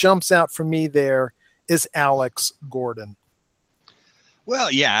really jumps out for me there is Alex Gordon.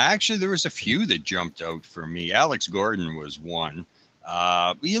 Well, yeah, actually, there was a few that jumped out for me. Alex Gordon was one.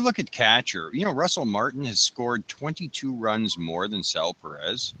 You look at catcher, Russell Martin has scored 22 runs more than Sal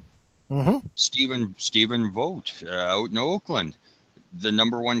Perez. Mm-hmm. Stephen Vogt out in Oakland, the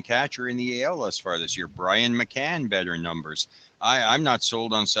number 1 catcher in the AL thus far this year. Brian McCann, better numbers. I'm not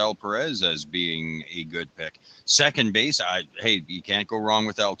sold on Sal Perez as being a good pick. Second base, hey, you can't go wrong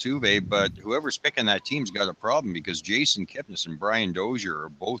with Altuve, but whoever's picking that team's got a problem because Jason Kipnis and Brian Dozier are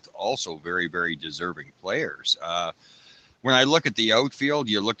both also very, very deserving players. When I look at the outfield,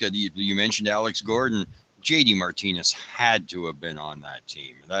 you mentioned Alex Gordon. JD Martinez had to have been on that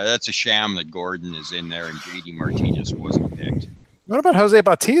team. That's a sham that Gordon is in there and JD Martinez wasn't picked. What about Jose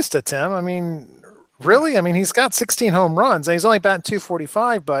Bautista, Tim? I mean, really? I mean, he's got 16 home runs and he's only batting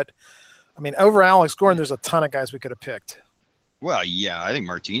 .245, but I mean, over Alex Gordon, there's a ton of guys we could have picked. Well, yeah, I think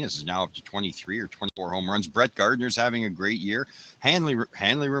Martinez is now up to 23 or 24 home runs. Brett Gardner's having a great year. Hanley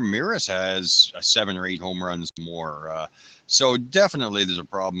Ramirez has 7 or 8 home runs more. So definitely there's a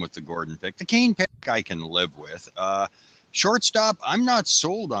problem with the Gordon pick. The Cain pick I can live with. Shortstop, I'm not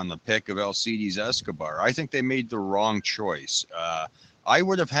sold on the pick of Alcides Escobar. I think they made the wrong choice. I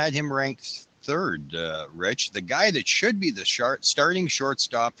would have had him ranked 3rd, Rich. The guy that should be the starting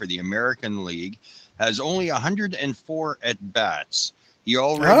shortstop for the American League has only 104 at-bats. He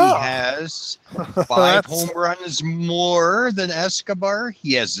already has 5 home runs more than Escobar.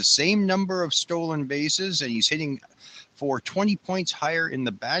 He has the same number of stolen bases, and he's hitting for 20 points higher in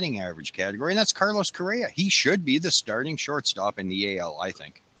the batting average category, and that's Carlos Correa. He should be the starting shortstop in the AL, I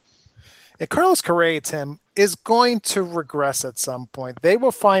think. Yeah, Carlos Correa, Tim, is going to regress at some point. They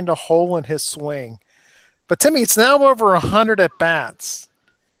will find a hole in his swing. But, Timmy, it's now over 100 at-bats.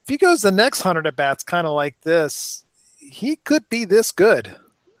 If he goes the next 100 at-bats kind of like this, he could be this good.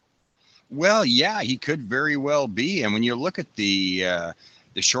 Well, yeah, he could very well be. And when you look at the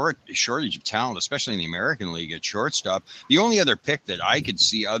shortage of talent, especially in the American League at shortstop, the only other pick that I could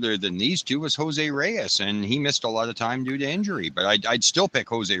see other than these two was Jose Reyes, and he missed a lot of time due to injury. But I'd still pick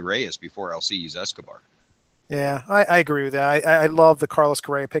Jose Reyes before Alcides Escobar. Yeah, I agree with that. I love the Carlos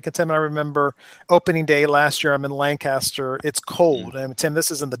Correa pick. And Tim, I remember opening day last year, I'm in Lancaster. It's cold. And Tim, this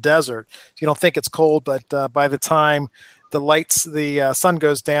is in the desert. You don't think it's cold, but by the time the sun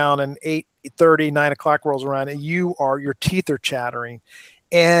goes down and 8:30, 9 o'clock rolls around, and your teeth are chattering.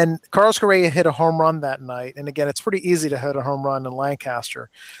 And Carlos Correa hit a home run that night. And again, it's pretty easy to hit a home run in Lancaster.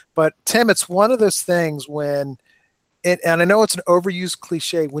 But Tim, it's one of those things and I know it's an overused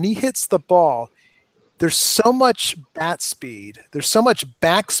cliche, when he hits the ball, there's so much bat speed. There's so much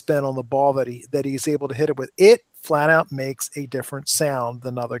backspin on the ball that he's able to hit it with. It flat out makes a different sound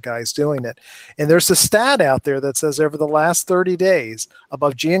than other guys doing it. And there's a stat out there that says over the last 30 days,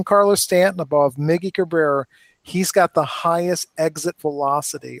 above Giancarlo Stanton, above Miggy Cabrera, he's got the highest exit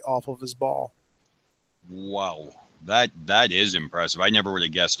velocity off of his ball. Wow. That is impressive. I never would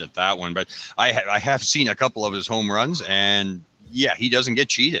have guessed at that one, but I have seen a couple of his home runs, and yeah, he doesn't get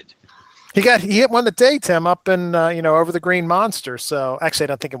cheated. He hit one the day, Tim, up in over the Green Monster. So actually, I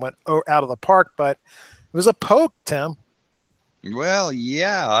don't think it went out of the park, but it was a poke, Tim. Well,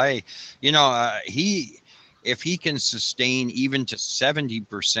 yeah, if he can sustain even to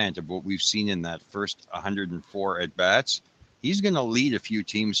 70% of what we've seen in that first 104 at bats, he's going to lead a few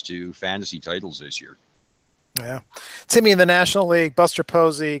teams to fantasy titles this year. Yeah. Timmy in the National League, Buster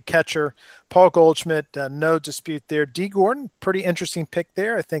Posey, catcher, Paul Goldschmidt, no dispute there. D. Gordon, pretty interesting pick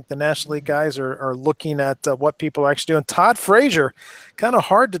there. I think the National League guys are looking at what people are actually doing. Todd Frazier, kind of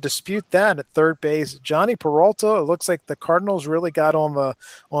hard to dispute that at third base. Johnny Peralta, it looks like the Cardinals really got on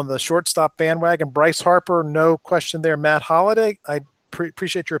the shortstop bandwagon. Bryce Harper, no question there. Matt Holliday, I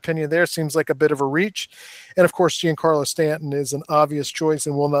appreciate your opinion there. Seems like a bit of a reach. And, of course, Giancarlo Stanton is an obvious choice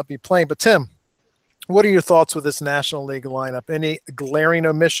and will not be playing. But, Tim, what are your thoughts with this National League lineup? Any glaring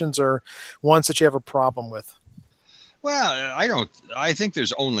omissions or ones that you have a problem with? Well, I think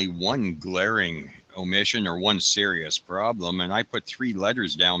there's only one glaring omission or one serious problem, and I put 3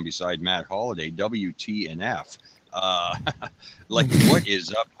 letters down beside Matt Holliday, W, T, and F. What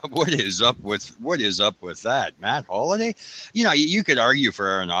is up with that? Matt Holliday? You could argue for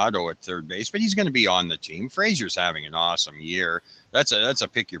Arenado at third base, but he's going to be on the team. Frazier's having an awesome year. that's a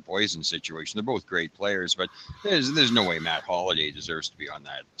pick your poison situation. They're both great players, but there's no way Matt Holliday deserves to be on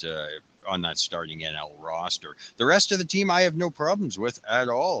that starting NL roster. The rest of the team I have no problems with at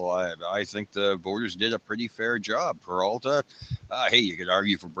all. I think the voters did a pretty fair job. Peralta, hey, you could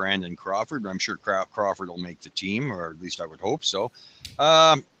argue for Brandon Crawford, but I'm sure Crawford will make the team, or at least I would hope so.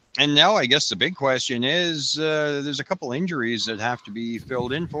 And now I guess the big question is there's a couple injuries that have to be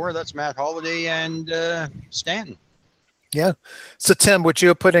filled in for. That's Matt Holliday and Stanton. Yeah. So, Tim, would you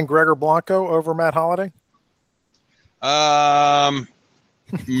have put in Gregor Blanco over Matt Holliday?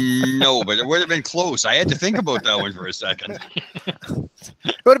 No, but it would have been close. I had to think about that one for a second.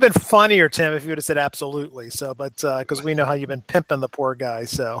 It would have been funnier, Tim, if you would have said absolutely. So, but because we know how you've been pimping the poor guy.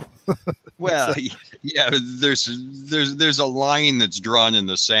 So, well, yeah, there's a line that's drawn in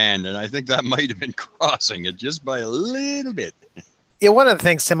the sand, and I think that might have been crossing it just by a little bit. Yeah, one of the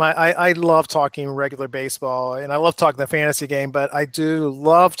things, Tim, I love talking regular baseball, and I love talking the fantasy game, but I do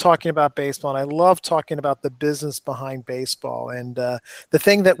love talking about baseball, and I love talking about the business behind baseball. And the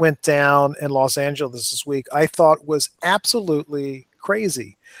thing that went down in Los Angeles this week, I thought was absolutely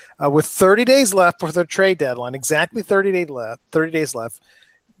crazy. With 30 days left for the trade deadline, exactly 30 days left,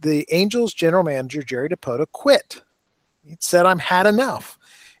 the Angels general manager, Jerry Dipoto, quit. He said, "I'm had enough."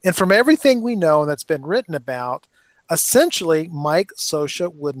 And from everything we know and that's been written about, essentially, Mike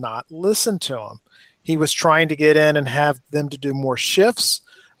Scioscia would not listen to him. He was trying to get in and have them to do more shifts,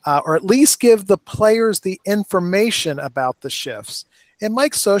 or at least give the players the information about the shifts. And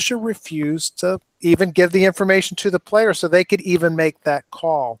Mike Scioscia refused to even give the information to the players so they could even make that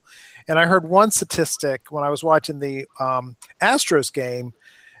call. And I heard one statistic when I was watching the Astros game.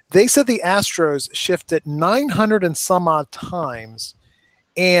 They said the Astros shifted 900 and some odd times,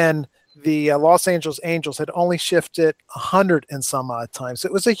 and the Los Angeles Angels had only shifted 100 and some odd times. So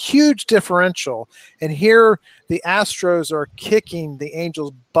it was a huge differential. And here the Astros are kicking the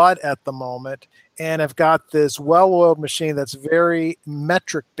Angels' butt at the moment and have got this well-oiled machine that's very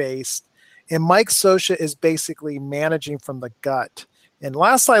metric-based. And Mike Scioscia is basically managing from the gut. And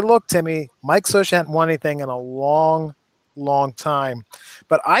last I looked, Timmy, Mike Scioscia hadn't won anything in a long time.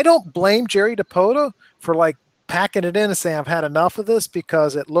 But I don't blame Jerry Dipoto for packing it in and saying, "I've had enough of this,"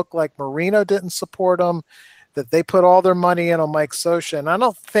 because it looked like Marino didn't support him, that they put all their money in on Mike Scioscia. And I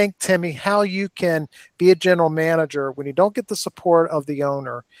don't think, Timmy, how you can be a general manager when you don't get the support of the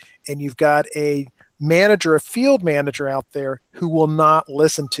owner and you've got a field manager out there who will not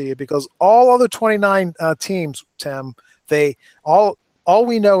listen to you, because all other 29 teams, Tim, all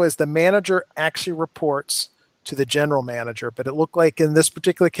we know is the manager actually reports to the general manager. But it looked like in this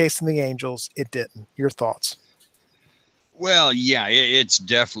particular case in the Angels, it didn't. Your thoughts? Well, yeah, it's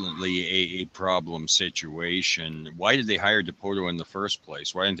definitely a problem situation. Why did they hire Dipoto in the first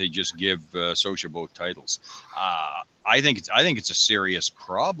place? Why didn't they just give Scioscia both titles? I think it's a serious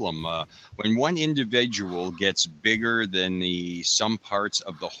problem. When one individual gets bigger than the sum parts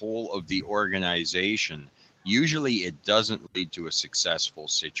of the whole of the organization, usually it doesn't lead to a successful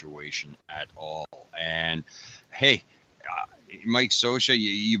situation at all. And hey, Mike Scioscia,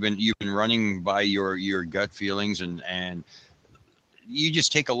 you've been running by your gut feelings, and you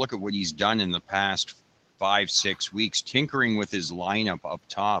just take a look at what he's done in the past 5-6 weeks, tinkering with his lineup up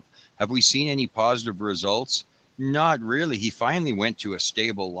top. Have we seen any positive results? Not really. He finally went to a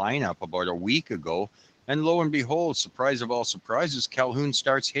stable lineup about a week ago, and lo and behold, surprise of all surprises, Calhoun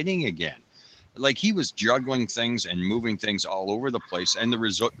starts hitting again. Like, he was juggling things and moving things all over the place, and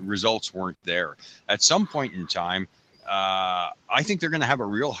the results weren't there. At some point in time, I think they're going to have a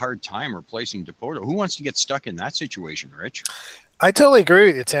real hard time replacing Dipoto. Who wants to get stuck in that situation, Rich? I totally agree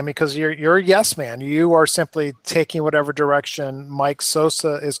with you, Timmy, because you're a yes man. You are simply taking whatever direction Mike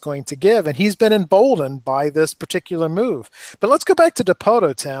Scioscia is going to give, and he's been emboldened by this particular move. But let's go back to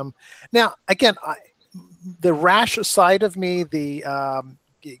Dipoto, Tim. Now, again, the rash side of me, the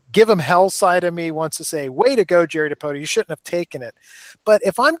give him hell side of me wants to say, way to go, Jerry Dipoto. You shouldn't have taken it. But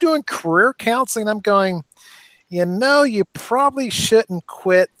if I'm doing career counseling, I'm going, you probably shouldn't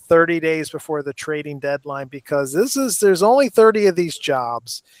quit 30 days before the trading deadline, because there's only 30 of these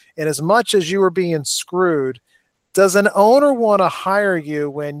jobs. And as much as you were being screwed, does an owner want to hire you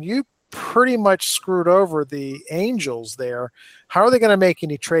when you pretty much screwed over the Angels there? How are they going to make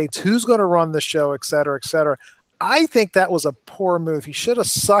any trades? Who's going to run the show, et cetera, et cetera? I think that was a poor move. He should have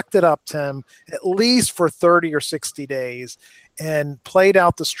sucked it up, Tim, at least for 30 or 60 days and played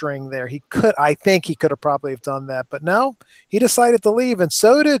out the string there. I think he could have probably have done that, but no, he decided to leave. And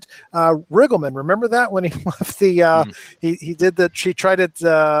so did Riggleman. Remember that when he left he tried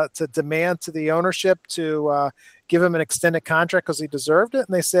to demand to the ownership to give him an extended contract because he deserved it.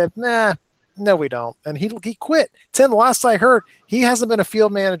 And they said, nah, No, we don't. And he quit. Tim, the last I heard, he hasn't been a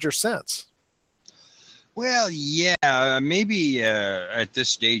field manager since. Well, yeah, maybe at this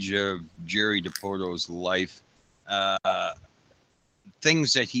stage of Jerry DiPoto's life,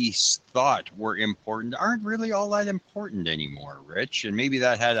 things that he thought were important aren't really all that important anymore, Rich. And maybe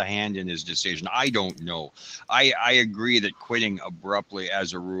that had a hand in his decision. I don't know. I agree that quitting abruptly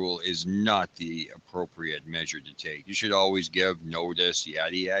as a rule is not the appropriate measure to take. You should always give notice,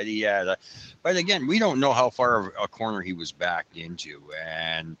 yada, yada, yada. But again, we don't know how far of a corner he was backed into.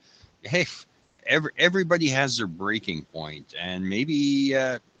 And hey, everybody has their breaking point. And maybe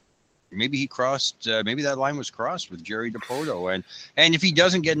he crossed, maybe that line was crossed with Jerry DiPoto. And if he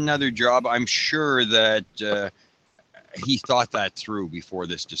doesn't get another job, I'm sure that he thought that through before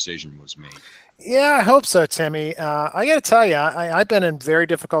this decision was made. Yeah, I hope so, Timmy. I got to tell you, I've been in very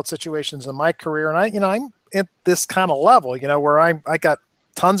difficult situations in my career, and I'm at this kind of level, where I got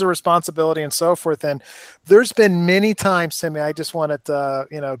tons of responsibility and so forth. And there's been many times, Timmy, I just wanted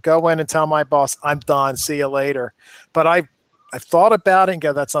to, go in and tell my boss, I'm done, see you later. But I've thought about it and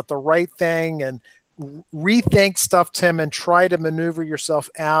go, that's not the right thing, and rethink stuff, Tim, and try to maneuver yourself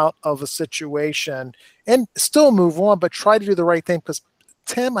out of a situation and still move on, but try to do the right thing. Because,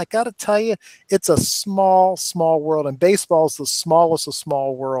 Tim, I got to tell you, it's a small, small world, and baseball is the smallest of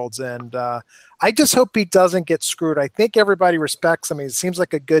small worlds. And I just hope he doesn't get screwed. I think everybody respects him. He seems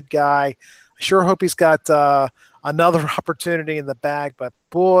like a good guy. I sure hope he's got another opportunity in the bag. But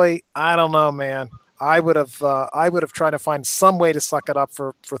boy, I don't know, man. I would have tried to find some way to suck it up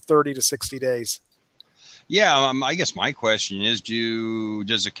for 30 to 60 days. Yeah, I guess my question is,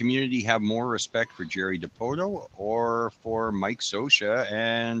 does the community have more respect for Jerry DiPoto or for Mike Scioscia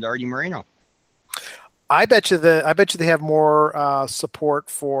and Artie Moreno? I bet you they have more support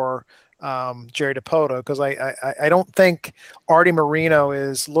for Jerry DiPoto, because I don't think Artie Moreno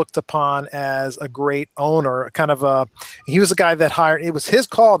is looked upon as a great owner. He was a guy that hired. It was his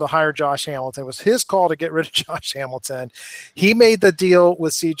call to hire Josh Hamilton. It was his call to get rid of Josh Hamilton. He made the deal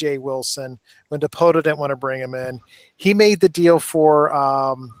with C.J. Wilson when DiPoto didn't want to bring him in. He made the deal for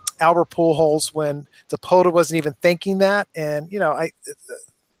Albert Pujols when DiPoto wasn't even thinking that. And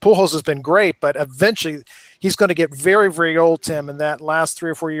Pujols has been great, but eventually he's going to get very, very old, Tim, and that last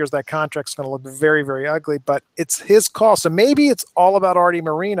 3 or 4 years, that contract's going to look very, very ugly, but it's his call. So maybe it's all about Artie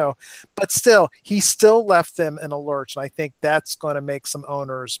Moreno, but still, he still left them in a lurch, and I think that's going to make some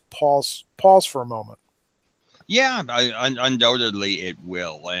owners pause for a moment. Yeah, undoubtedly it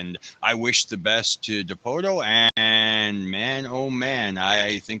will, and I wish the best to DiPoto, and man, oh man,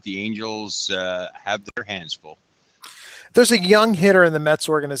 I think the Angels have their hands full. There's a young hitter in the Mets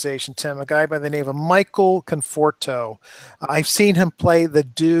organization, Tim, a guy by the name of Michael Conforto. I've seen him play. The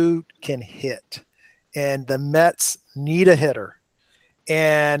dude can hit, and the Mets need a hitter.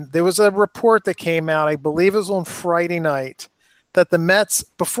 And there was a report that came out, I believe it was on Friday night, that the Mets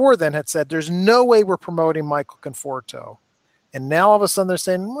before then had said, there's no way we're promoting Michael Conforto. And now all of a sudden they're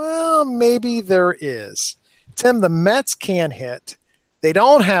saying, well, maybe there is. Tim, the Mets can hit. They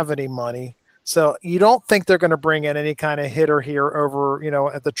don't have any money. So you don't think they're going to bring in any kind of hitter here over,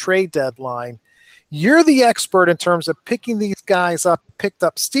 at the trade deadline. You're the expert in terms of picking these guys up. Picked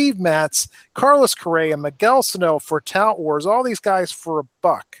up Steve Matz, Carlos Correa, Miguel Sano for Tout Wars, all these guys for $1.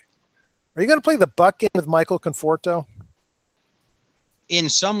 Are you going to play the buck game with Michael Conforto? In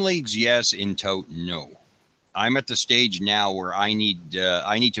some leagues, yes. In Tout, no. I'm at the stage now where I need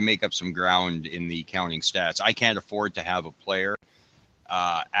to make up some ground in the counting stats. I can't afford to have a player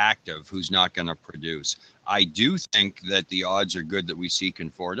active who's not going to produce. I do think that the odds are good that we see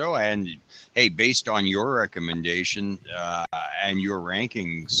Conforto, and hey, based on your recommendation and your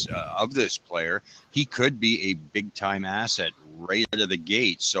rankings of this player, he could be a big time asset right out of the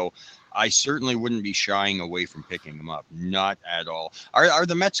gate. So I certainly wouldn't be shying away from picking him up. Not at all. Are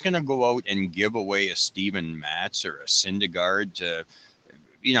the Mets going to go out and give away a Steven Matz or a Syndergaard to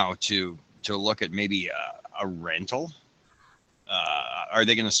look at maybe a rental? Are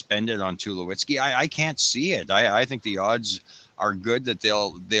they going to spend it on Tulowitzki? I can't see it. I think the odds are good that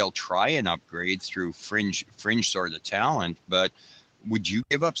they'll try and upgrade through fringe sort of talent. But would you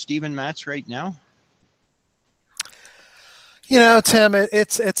give up Steven Matz right now? Tim,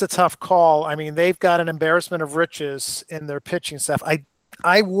 it's a tough call. I mean, they've got an embarrassment of riches in their pitching staff.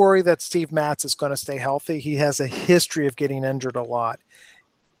 I worry that Steve Matz is going to stay healthy. He has a history of getting injured a lot.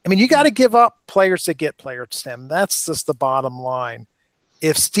 I mean, you got to give up players to get players, Tim. That's just the bottom line.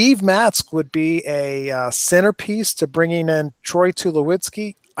 If Steve Matz would be a centerpiece to bringing in Troy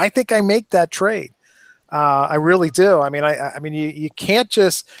Tulowitzki, I think I make that trade. I really do. I mean, you can't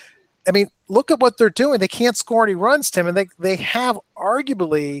just. I mean, look at what they're doing. They can't score any runs, Tim, and they have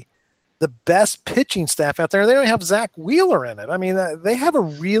arguably the best pitching staff out there. They don't have Zach Wheeler in it. I mean, they have a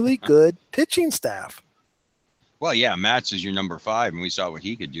really good pitching staff. Well, yeah, Matz is your number 5, and we saw what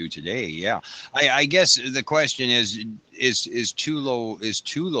he could do today. Yeah, I guess the question is too low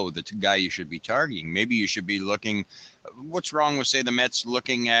the guy you should be targeting? Maybe you should be looking. What's wrong with, say, the Mets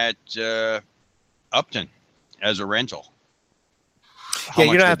looking at Upton as a rental?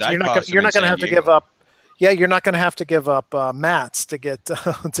 You're not going to have to give up. Yeah, you're not going to have to give up Matz to get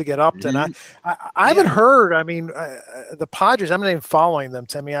Upton. I haven't heard. I mean, the Padres. I'm not even following them,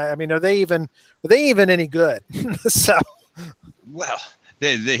 Timmy. I mean, are they even any good? So, well,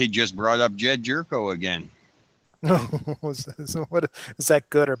 they just brought up Jed Jerko again. What is that,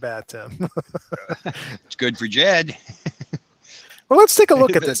 good or bad, Tim? It's good for Jed. Well, let's take a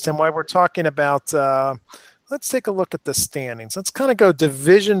look at this, Tim. While we're talking about, let's take a look at the standings. Let's kind of go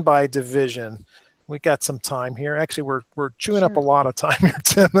division by division. We got some time here. Actually, we're chewing up a lot of time here,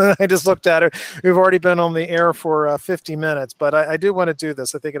 Tim. I just looked at it. We've already been on the air for 50 minutes, but I do want to do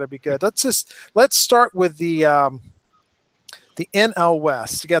this. I think it'll be good. Let's start with the NL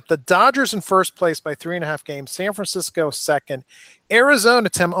West. You got the Dodgers in first place by 3.5 games. San Francisco second. Arizona,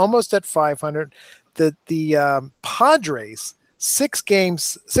 Tim, almost at 500. The Padres 6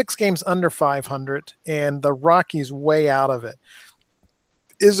 games under 500, and the Rockies way out of it.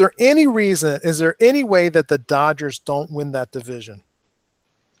 Is there any way that the Dodgers don't win that division?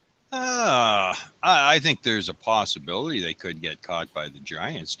 I think there's a possibility they could get caught by the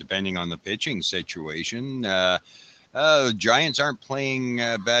Giants, depending on the pitching situation. The Giants aren't playing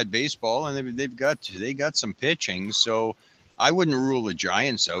bad baseball, and they got some pitching, so I wouldn't rule the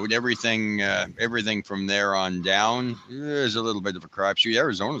Giants out. Everything from there on down is a little bit of a crapshoot.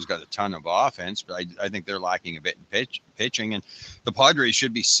 Arizona's got a ton of offense, but I think they're lacking a bit in pitching, and the Padres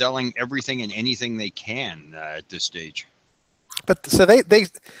should be selling everything and anything they can at this stage. But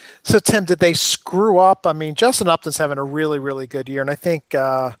so Tim, did they screw up? I mean, Justin Upton's having a really, really good year, and I think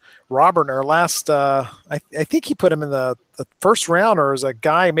Robert, our last, I think he put him in the first round, or as a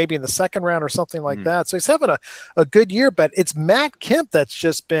guy maybe in the second round or something like that. So he's having a good year, but it's Matt Kemp that's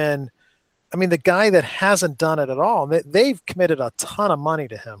just been, I mean, the guy that hasn't done it at all. They've committed a ton of money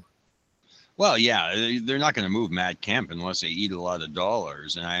to him. Well, yeah, they're not going to move Matt Kemp unless they eat a lot of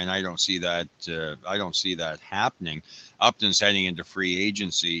dollars, and I don't see that. I don't see that happening. Upton's heading into free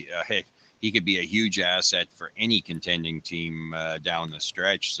agency. Hey, he could be a huge asset for any contending team down the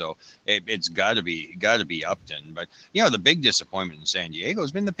stretch. So it's got to be Upton. But the big disappointment in San Diego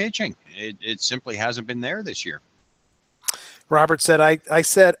has been the pitching. It simply hasn't been there this year. Robert said, I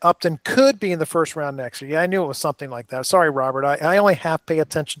said Upton could be in the first round next year. Yeah, I knew it was something like that. Sorry, Robert. I only half pay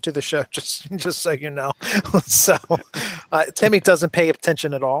attention to the show, just so you know. So Timmy doesn't pay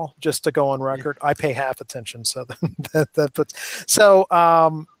attention at all, just to go on record. I pay half attention. So that puts. So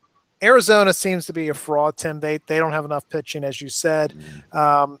Arizona seems to be a fraud, Tim. They don't have enough pitching, as you said.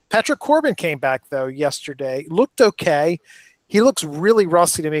 Patrick Corbin came back, though, yesterday. Looked okay. He looks really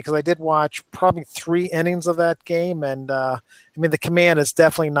rusty to me because I did watch probably 3 innings of that game. And, I mean, the command is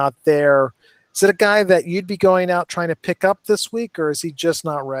definitely not there. Is it a guy that you'd be going out trying to pick up this week, or is he just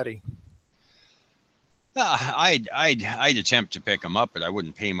not ready? I'd attempt to pick him up, but I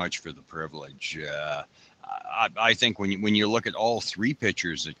wouldn't pay much for the privilege. I think when you look at all 3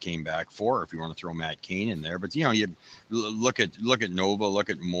 pitchers that came back, 4 if you want to throw Matt Cain in there, but you look at Nova, look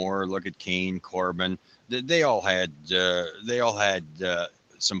at Moore, look at Cain, Corbin. They all had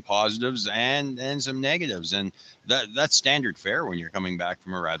some positives and some negatives, and that's standard fare when you're coming back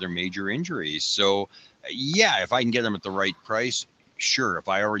from a rather major injury. So yeah, if I can get them at the right price, sure. If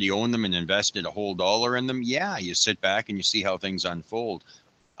I already own them and invested a whole dollar in them, yeah, you sit back and you see how things unfold.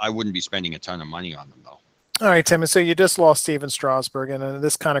 I wouldn't be spending a ton of money on them though. All right, Tim. So you just lost Steven Strasburg, and in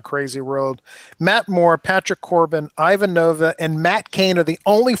this kind of crazy world, Matt Moore, Patrick Corbin, Ivan Nova, and Matt Cain are the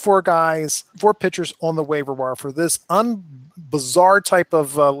only 4 pitchers on the waiver wire for this bizarre type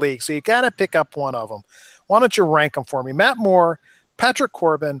of league. So you got to pick up one of them. Why don't you rank them for me? Matt Moore, Patrick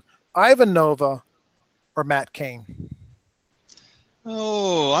Corbin, Ivan Nova, or Matt Cain?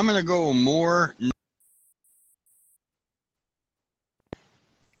 Oh, I'm going to go Moore.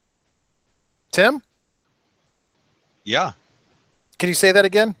 Tim? Yeah. Can you say that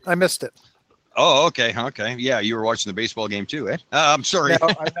again? I missed it. Oh, okay. Yeah, you were watching the baseball game too, eh? I'm sorry.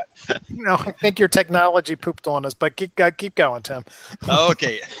 No, I think your technology pooped on us, but keep going, Tim.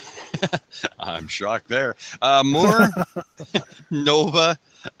 Okay. I'm shocked there. Moore, Nova,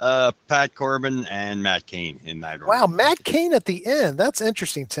 Pat Corbin, and Matt Cain in that order. Wow, Matt Cain at the end. That's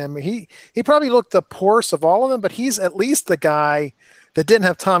interesting, Tim. He probably looked the poorest of all of them, but he's at least the guy that didn't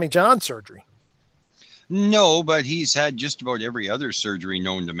have Tommy John surgery. No, but he's had just about every other surgery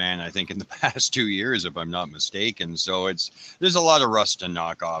known to man, I think, in the past 2 years, if I'm not mistaken. So there's a lot of rust to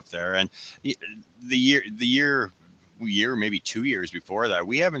knock off there. And the year, maybe 2 years before that,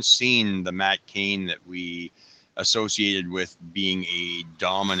 we haven't seen the Matt Cain that we associated with being a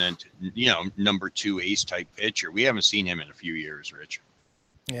dominant, number 2 ace type pitcher. We haven't seen him in a few years, Rich.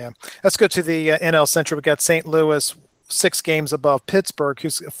 Yeah. Let's go to the NL Central. We got St. Louis 6 games above Pittsburgh,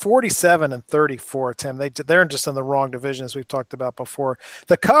 who's 47-34, Tim. They're just in the wrong division, as we've talked about before.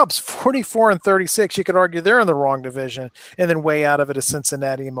 The Cubs, 44-36. You could argue they're in the wrong division, and then way out of it is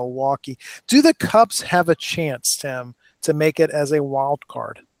Cincinnati and Milwaukee. Do the Cubs have a chance, Tim, to make it as a wild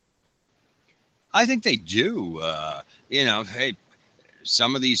card? I think they do. Hey,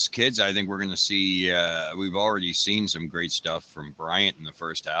 some of these kids, I think we're going to see, we've already seen some great stuff from Bryant in the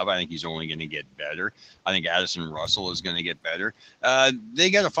first half. I think he's only going to get better. I think Addison Russell is going to get better.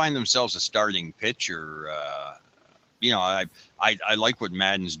 They got to find themselves a starting pitcher. I like what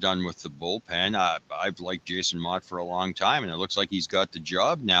Madden's done with the bullpen. I've liked Jason Mott for a long time, and it looks like he's got the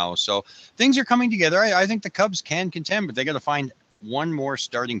job now. So things are coming together. I think the Cubs can contend, but they got to find one more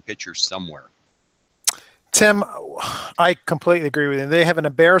starting pitcher somewhere. Tim, I completely agree with you. They have an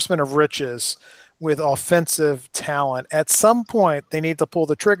embarrassment of riches with offensive talent. At some point, they need to pull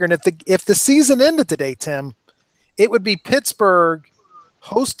the trigger. And if the season ended today, Tim, it would be Pittsburgh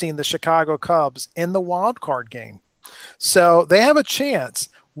hosting the Chicago Cubs in the wild card game. So they have a chance.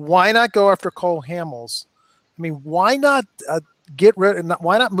 Why not go after Cole Hamels? I mean, why not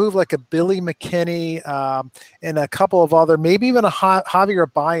why not move like a Billy McKinney and a couple of other, maybe even a Javier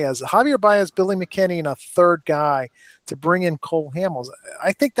Baez, Billy McKinney, and a third guy to bring in Cole Hamels?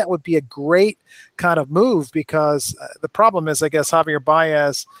 I think that would be a great kind of move, because the problem is, I guess, Javier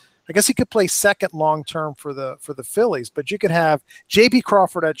Baez, I guess he could play second long-term for the Phillies, but you could have J.P.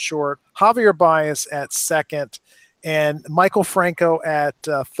 Crawford at short, Javier Baez at second, and Michael Franco at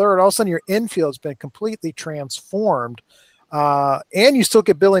third. All of a sudden, your infield's been completely transformed. And you still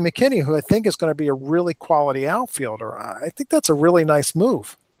get Billy McKinney, who I think is going to be a really quality outfielder. I think that's a really nice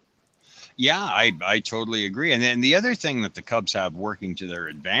move. Yeah, I totally agree. And then the other thing that the Cubs have working to their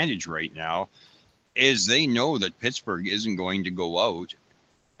advantage right now is they know that Pittsburgh isn't going to go out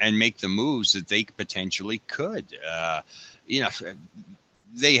and make the moves that they potentially could.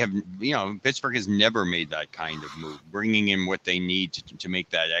 They have, Pittsburgh has never made that kind of move, bringing in what they need to make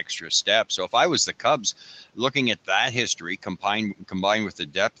that extra step. So if I was the Cubs, looking at that history combined with the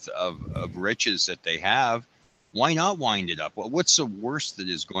depth of riches that they have, why not wind it up? Well, what's the worst that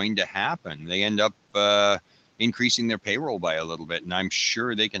is going to happen? They end up increasing their payroll by a little bit, and I'm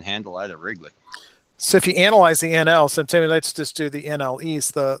sure they can handle that at Wrigley. So if you analyze the NL, so Timmy, let's just do the NL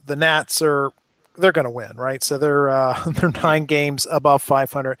East. The Nats they're going to win, right? So they're 9 games above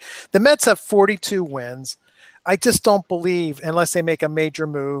 500. The Mets have 42 wins. I just don't believe, unless they make a major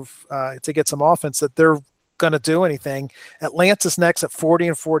move to get some offense, that they're going to do anything. Atlanta's next at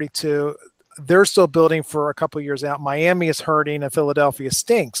 40-42. They're still building for a couple of years out. Miami is hurting, and Philadelphia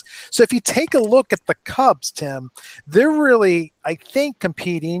stinks. So if you take a look at the Cubs, Tim, they're really, I think,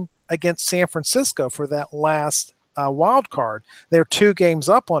 competing against San Francisco for that last wild card. They're 2 games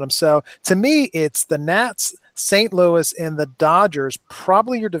up on them. So to me, it's the Nats, St. Louis, and the Dodgers,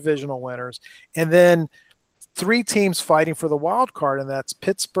 probably your divisional winners. And then 3 teams fighting for the wild card, and that's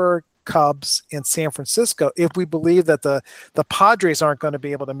Pittsburgh, Cubs, and San Francisco. If we believe that the Padres aren't going to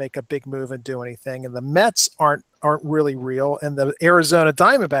be able to make a big move and do anything, and the Mets aren't really real, and the Arizona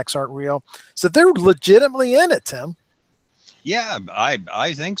Diamondbacks aren't real, so they're legitimately in it, Tim. Yeah,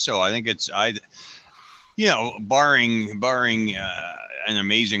 I think so. I think it's barring an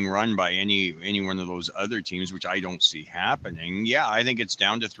amazing run by any one of those other teams, which I don't see happening. Yeah, I think it's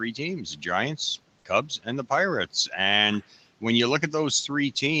down to 3 teams: the Giants, Cubs, and the Pirates. And when you look at those 3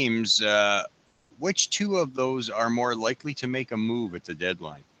 teams, which 2 of those are more likely to make a move at the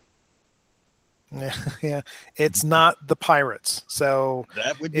deadline? Yeah, it's not the Pirates. So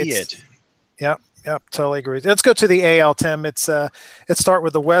that would be it. Yep, totally agree. Let's go to the AL, Tim. Let's start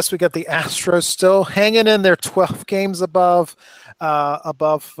with the West. We got the Astros still hanging in there, 12 games above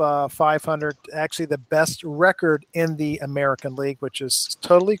 500. Actually, the best record in the American League, which is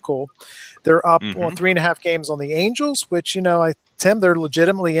totally cool. They're up on 3.5 games on the Angels, which Tim, they're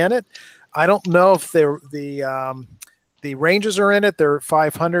legitimately in it. I don't know if the Rangers are in it. They're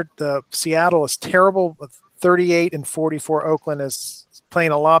 500. The Seattle is terrible, 38-44. Oakland is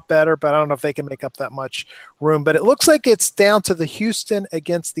playing a lot better, but I don't know if they can make up that much room. But it looks like it's down to the Houston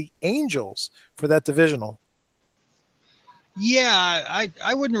against the Angels for that divisional. Yeah,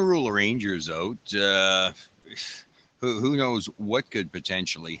 I wouldn't rule the Rangers out. Who knows what could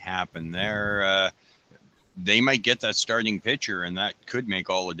potentially happen there? they might get that starting pitcher, and that could make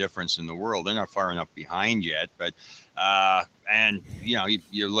all the difference in the world. They're not far enough behind yet, but and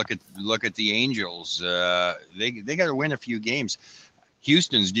you look at the Angels. They got to win a few games.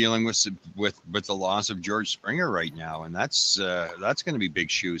 Houston's dealing with the loss of George Springer right now, and that's going to be big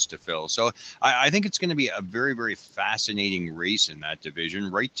shoes to fill. So I think it's going to be a very, very fascinating race in that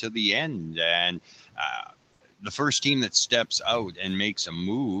division right to the end. And the first team that steps out and makes a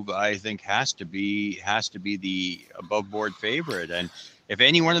move, I think, has to be the above board favorite. And if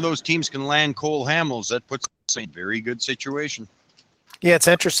any one of those teams can land Cole Hamels, that puts us in a very good situation. Yeah, it's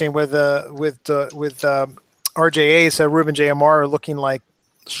interesting with RJA's Ruben J. Amaro looking like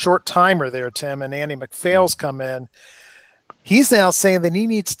short timer there, Tim, and Andy McPhail's come in. He's now saying that he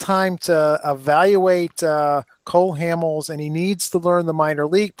needs time to evaluate Cole Hamels, and he needs to learn the minor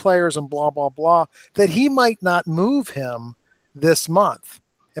league players and blah, blah, blah, that he might not move him this month.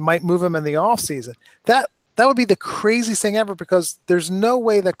 It might move him in the offseason. That would be the craziest thing ever, because there's no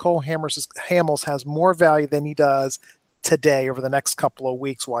way that Cole Hamels has more value than he does today over the next couple of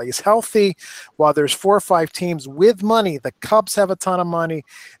weeks while he's healthy, while there's 4 or 5 teams with money. The Cubs have a ton of money.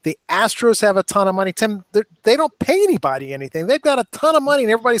 The Astros have a ton of money. Tim, they don't pay anybody anything. They've got a ton of money,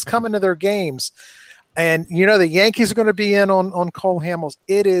 and everybody's coming to their games. And, the Yankees are going to be in on Cole Hamels.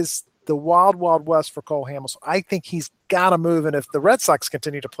 It is the wild, wild west for Cole Hamels. I think he's got to move, and if the Red Sox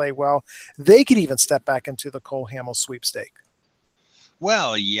continue to play well, they could even step back into the Cole Hamels sweepstake.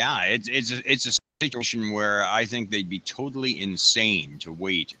 Well, yeah, it's a situation where I think they'd be totally insane to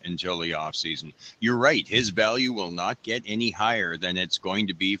wait until the offseason. You're right. His value will not get any higher than it's going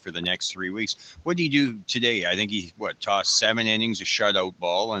to be for the next 3 weeks. What did he do today? I think he tossed 7 innings, a shutout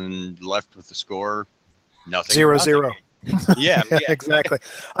ball, and left with the score nothing. 0-0. Yeah, exactly.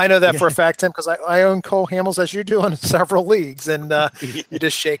 I know that for a fact, Tim, because I own Cole Hamels, as you do, in several leagues, and you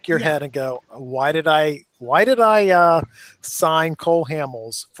just shake your head and go, "Why did I sign Cole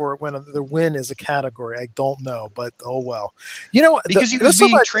Hamels for when the win is a category?" I don't know, but oh well. You know what? Because he was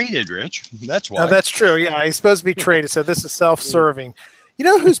being traded, Rich. That's why. That's true. Yeah, he's supposed to be traded, so this is self-serving. You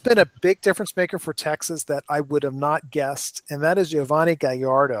know who's been a big difference maker for Texas that I would have not guessed, and that is Giovanni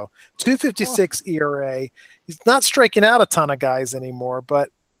Gallardo. 2.56 ERA. He's not striking out a ton of guys anymore, but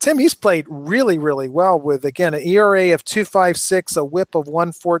Tim, he's played really, really well with, again, an ERA of 2.56, a WHIP of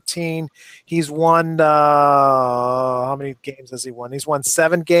 114. He's won, how many games has he won? He's won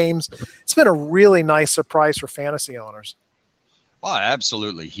 7 games. It's been a really nice surprise for fantasy owners. Oh,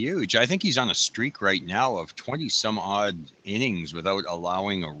 absolutely huge. I think he's on a streak right now of 20-some-odd innings without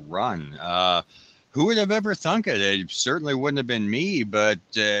allowing a run. Who would have ever thunk it? It certainly wouldn't have been me, but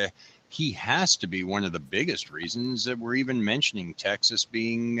he has to be one of the biggest reasons that we're even mentioning Texas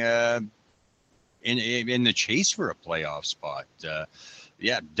being in the chase for a playoff spot.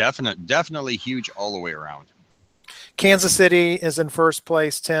 Yeah, definitely huge all the way around. Kansas City is in first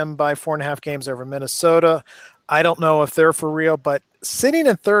place, Tim, by 4.5 games over Minnesota. I don't know if they're for real, but sitting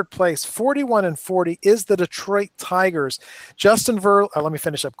in third place, 41-40, is the Detroit Tigers. Let me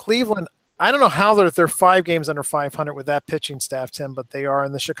finish up. Cleveland, I don't know how they're 5 games under 500 with that pitching staff, Tim, but they are.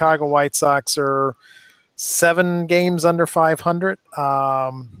 And the Chicago White Sox are 7 games under 500.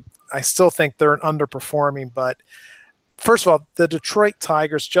 I still think they're underperforming, but first of all, the Detroit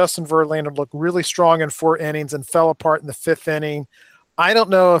Tigers, Justin Verlander looked really strong in 4 innings and fell apart in the 5th inning. I don't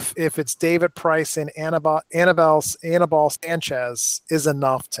know if it's David Price and Anibal Sanchez is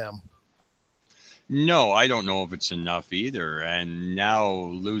enough, Tim. No, I don't know if it's enough either. And now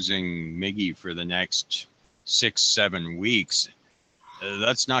losing Miggy for the next 6-7 weeks,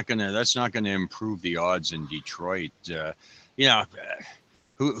 that's not gonna improve the odds in Detroit.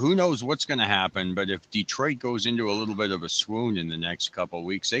 Who knows what's going to happen? But if Detroit goes into a little bit of a swoon in the next couple of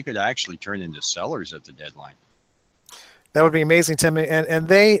weeks, they could actually turn into sellers at the deadline. That would be amazing, Tim. And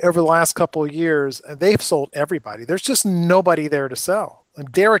they, over the last couple of years, they've sold everybody. There's just nobody there to sell.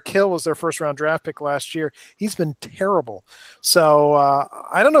 And Derek Hill was their first-round draft pick last year. He's been terrible. So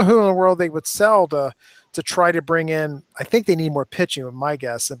I don't know who in the world they would sell to try to bring in. I think they need more pitching, with my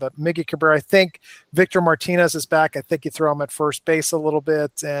guess. But Miggy Cabrera, I think Victor Martinez is back. I think you throw him at first base a little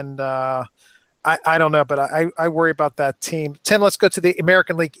bit. And I don't know, but I worry about that team. Tim, let's go to the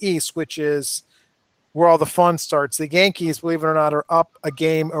American League East, which is where all the fun starts. The Yankees, believe it or not, are up a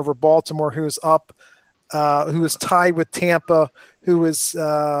game over Baltimore, who is tied with Tampa,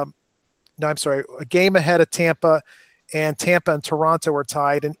 a game ahead of Tampa, and Tampa and Toronto are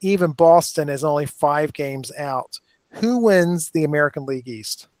tied, and even Boston is only 5 games out. Who wins the American League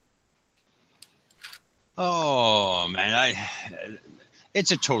East? Oh, man,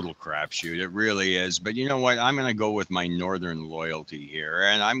 it's a total crapshoot. It really is. But you know what? I'm going to go with my Northern loyalty here,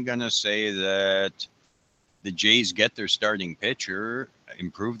 and I'm going to say that the Jays get their starting pitcher,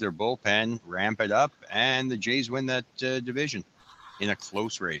 improve their bullpen, ramp it up, and the Jays win that division in a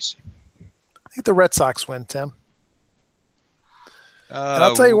close race. I think the Red Sox win, Tim. And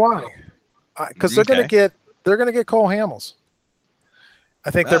I'll tell you why. Because they're going to get Cole Hamels.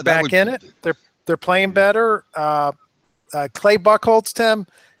 I think they're back in it. They're playing better. Clay Buchholz, Tim.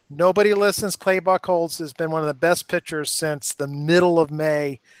 Nobody listens. Clay Buchholz has been one of the best pitchers since the middle of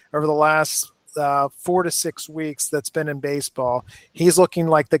May over the last 4 to 6 weeks that's been in baseball. He's looking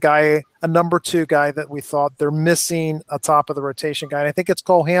like the guy, a number 2 guy that we thought. They're missing a top of the rotation guy. And I think it's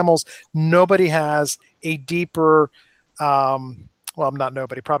Cole Hamels. Nobody has a deeper, not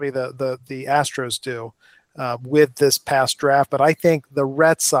nobody, probably the Astros do with this past draft. But I think the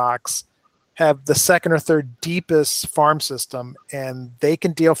Red Sox have the second or third deepest farm system, and they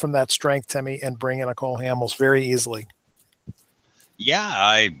can deal from that strength, Timmy, and bring in a Cole Hamels very easily. Yeah,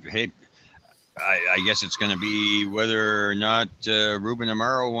 I guess it's going to be whether or not Ruben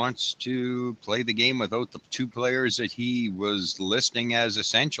Amaro wants to play the game without the 2 players that he was listing as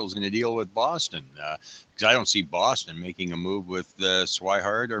essentials in the deal with Boston. Because I don't see Boston making a move with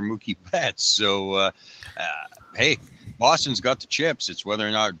Swihart or Mookie Betts. So, hey, Boston's got the chips. It's whether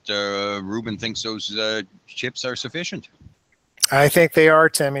or not Ruben thinks those chips are sufficient. I think they are,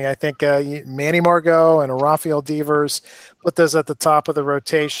 Timmy. I think Manny Margot and Rafael Devers put those at the top of the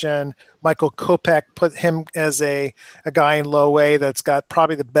rotation. Michael Kopech put him as a guy in low A that's got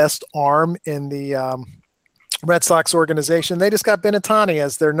probably the best arm in the Red Sox organization. They just got Benintendi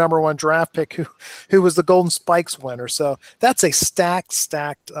as their number 1 draft pick who was the Golden Spikes winner. So that's a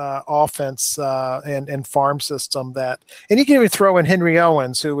stacked offense and farm system and you can even throw in Henry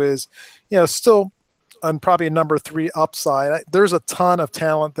Owens, who is, still on probably a number 3 upside. There's a ton of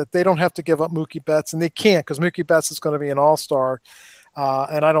talent that they don't have to give up Mookie Betts, and they can't because Mookie Betts is going to be an all-star.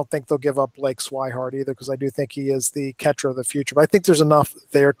 And I don't think they'll give up Blake Swihart either because I do think he is the catcher of the future. But I think there's enough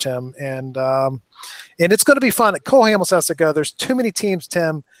there, Tim. And it's going to be fun. Cole Hamels has to go. There's too many teams,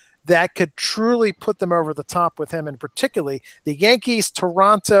 Tim, that could truly put them over the top with him, and particularly the Yankees,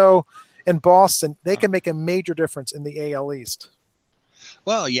 Toronto, and Boston. They can make a major difference in the AL East.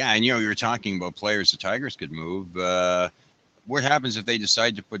 Well, yeah, and you're talking about players the Tigers could move. What happens if they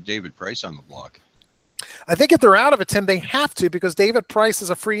decide to put David Price on the block? I think if they're out of it, Tim, they have to because David Price is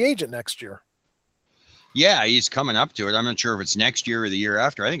a free agent next year. Yeah, he's coming up to it. I'm not sure if it's next year or the year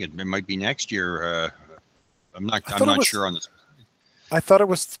after. I think it might be next year. I'm not sure on this. I thought it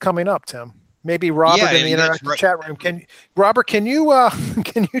was coming up, Tim. Maybe Robert in the interactive chat room. Can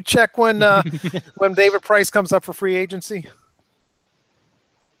you check when David Price comes up for free agency?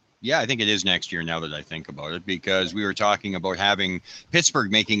 Yeah, I think it is next year now that I think about it, because we were talking about having Pittsburgh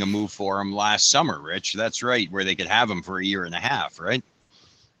making a move for him last summer, Rich. That's right, where they could have him for a year and a half, right?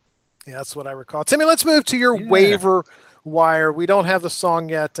 Yeah, that's what I recall. Timmy, let's move to your waiver wire. We don't have the song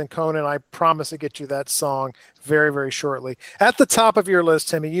yet, and Conan, I promise to get you that song very, very shortly. At the top of your list,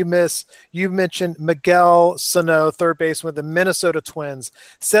 Timmy, you mentioned Miguel Sano, third baseman with the Minnesota Twins,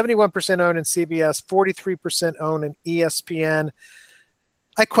 71% owned in CBS, 43% owned in ESPN.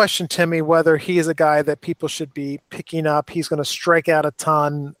 I question, Timmy, whether he is a guy that people should be picking up. He's going to strike out a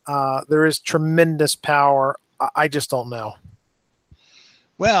ton. There is tremendous power. I just don't know.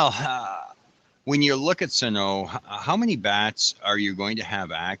 Well, when you look at Sano, how many bats are you going to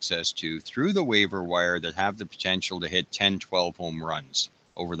have access to through the waiver wire that have the potential to hit 10, 12 home runs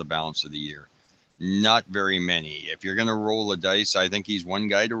over the balance of the year? Not very many. If you're going to roll the dice, I think he's one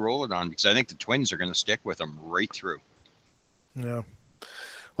guy to roll it on, because I think the Twins are going to stick with him right through. Yeah.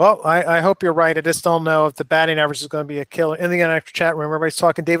 Well, I hope you're right. I just don't know if the batting average is going to be a killer. In the interactive chat room, everybody's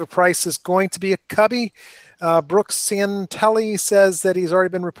talking David Price is going to be a Cubby. Brooks Santelli says that he's already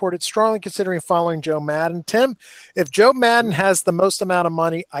been reported strongly considering following Joe Madden. Tim, if Joe Madden has the most amount of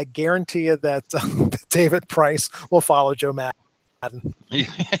money, I guarantee you that David Price will follow Joe Madden.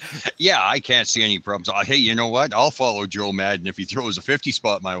 Yeah, I can't see any problems. Hey, you know what? I'll follow Joe Madden if he throws a 50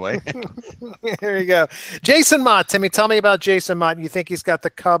 spot my way. There you go. Jason Mott, Timmy, tell me about Jason Mott. You think he's got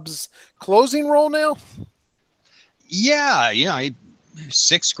the Cubs closing role now? Yeah,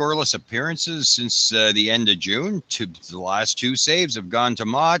 6 scoreless appearances since the end of June. The last 2 saves have gone to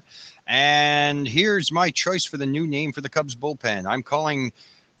Mott. And here's my choice for the new name for the Cubs bullpen. I'm calling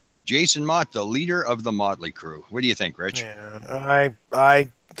Jason Mott the leader of the Motley Crew. What do you think, Rich? Yeah, I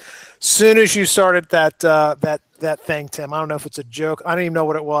soon as you started that thing, Tim, I don't know if it's a joke. I don't even know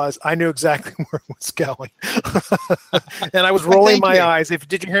what it was. I knew exactly where it was going. And I was rolling my eyes.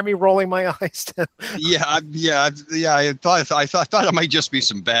 Did you hear me rolling my eyes, Tim? Yeah. I thought it might just be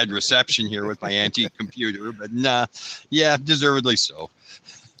some bad reception here with my antique computer, but nah. Yeah, deservedly so.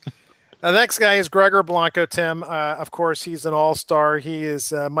 The next guy is Gregor Blanco, Tim. Of course, he's an all-star. He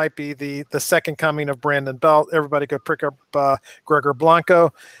is might be the second coming of Brandon Belt. Everybody go pick up Gregor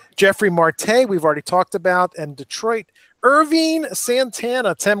Blanco. Jeffrey Marte, we've already talked about, and Detroit. Irving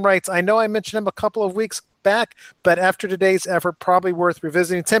Santana, Tim writes, I know I mentioned him a couple of weeks back, but after today's effort, probably worth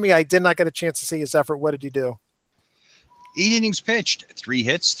revisiting. Timmy, I did not get a chance to see his effort. What did he do? 8 innings pitched, 3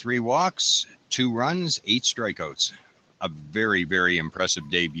 hits, 3 walks, 2 runs, 8 strikeouts. A very, very impressive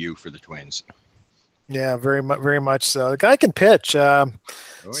debut for the Twins. Yeah, very much so. The guy can pitch. And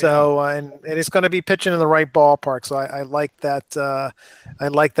he's going to be pitching in the right ballpark. So I like that. I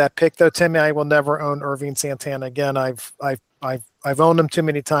like that pick, though, Timmy. I will never own Irving Santana again. I've owned him too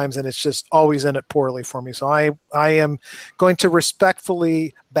many times, and it's just always in it poorly for me. So I am going to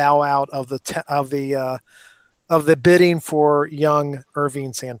respectfully bow out of the bidding for young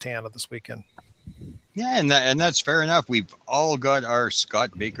Irving Santana this weekend. Yeah, and that's fair enough. We've all got our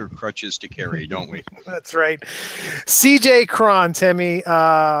Scott Baker crutches to carry, don't we? That's right. CJ Cron, Timmy,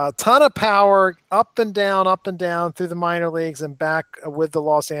 ton of power, up and down through the minor leagues and back with the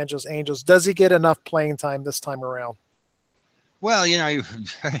Los Angeles Angels. Does he get enough playing time this time around? Well,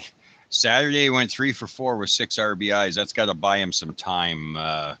 Saturday went 3 for 4 with 6 RBIs. That's got to buy him some time,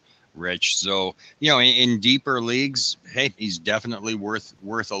 Rich. So, in deeper leagues, hey, he's definitely worth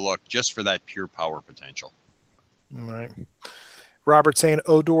a look just for that pure power potential. All right. Robert saying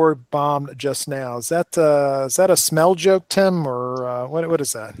Odor bombed just now. Is that a smell joke, Tim, or what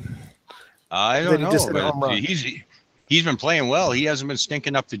is that? I don't know. But he's been playing well. He hasn't been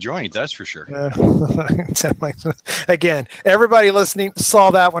stinking up the joint, that's for sure. Again, everybody listening saw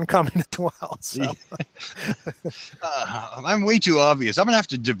that one coming as well. So. I'm way too obvious. I'm gonna have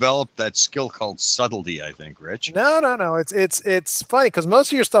to develop that skill called subtlety, I think, Rich. No. It's funny because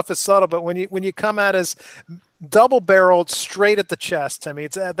most of your stuff is subtle, but when you come at us double-barreled straight at the chest, I mean,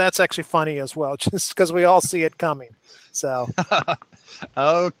 that's actually funny as well, just because we all see it coming. So.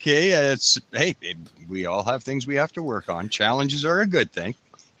 Okay, we all have things we have to work on. Challenges are a good thing.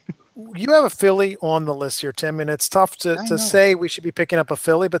 You have a Philly on the list here, Tim, and it's tough to say we should be picking up a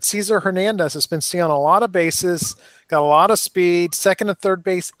Philly, but Cesar Hernandez has been stealing a lot of bases, got a lot of speed, second and third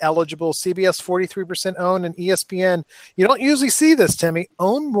base eligible, CBS 43% owned, and ESPN. You don't usually see this, Timmy,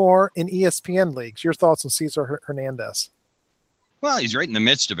 own more in ESPN leagues. Your thoughts on Cesar Hernandez? Well, he's right in the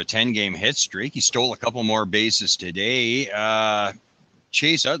midst of a 10-game hit streak. He stole a couple more bases today.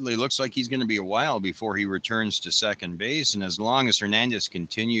 Chase Utley looks like he's going to be a while before he returns to second base. And as long as Hernandez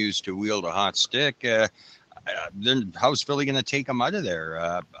continues to wield a hot stick, then how's Philly going to take him out of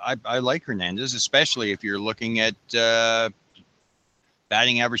there? I like Hernandez, especially if you're looking at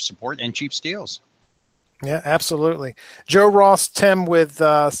batting average support and cheap steals. Yeah, absolutely. Joe Ross, Tim, with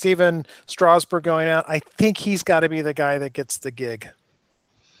Steven Strasburg going out, I think he's got to be the guy that gets the gig.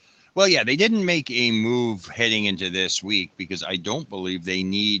 Well, yeah, they didn't make a move heading into this week because I don't believe they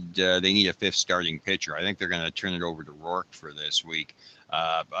need a fifth starting pitcher. I think they're going to turn it over to Rourke for this week.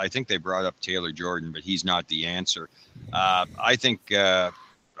 I think they brought up Taylor Jordan, but he's not the answer. I think they're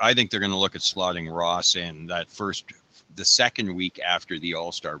going to look at slotting Ross in the second week after the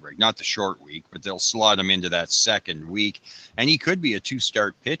All-Star break, not the short week, but they'll slot him into that second week. And he could be a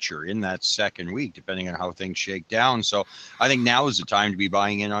 2-start pitcher in that second week, depending on how things shake down. So I think now is the time to be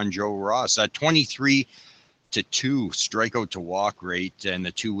buying in on Joe Ross. That 23-2 strikeout to walk rate and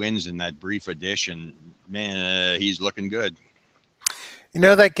the 2 wins in that brief addition, man, he's looking good. You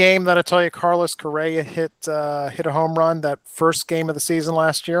know that game that I tell you Carlos Correa hit a home run, that first game of the season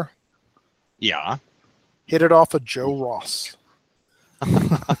last year? Yeah. Hit it off of Joe Ross. And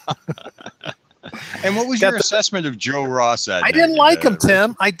what was your assessment of Joe Ross? I didn't like him,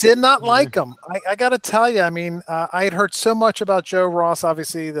 Tim. I did not like him. I got to tell you, I mean, I had heard so much about Joe Ross,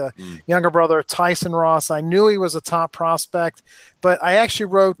 obviously the younger brother of Tyson Ross. I knew he was a top prospect, but I actually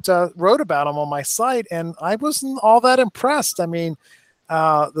wrote about him on my site, and I wasn't all that impressed. I mean,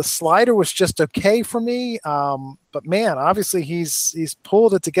 the slider was just okay for me, but man, obviously he's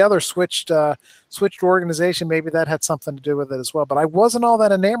pulled it together, switched organization. Maybe that had something to do with it as well. But I wasn't all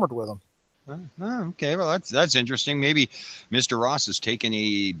that enamored with him. Oh, okay, well that's interesting. Maybe Mr. Ross has taken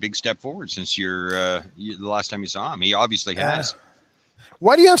a big step forward since the last time you saw him. He obviously has.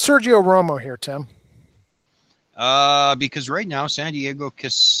 Why do you have Sergio Romo here, Tim? Because right now Santiago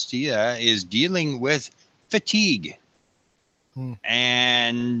Castilla is dealing with fatigue.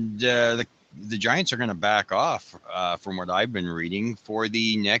 And the Giants are going to back off, from what I've been reading, for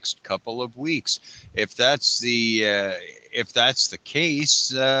the next couple of weeks. If that's the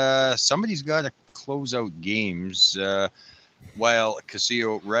case, somebody's got to close out games while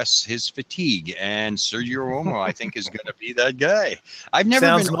Castillo rests his fatigue, and Sergio Romo, I think, is going to be that guy. I've never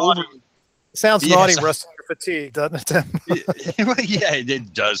Sounds Yes. naughty, wrestling your fatigue, doesn't it? Well, yeah,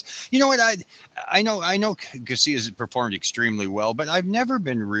 it does. You know what? I know Casillas has performed extremely well, but I've never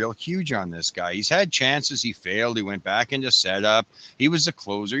been real huge on this guy. He's had chances, he failed, he went back into setup. He was a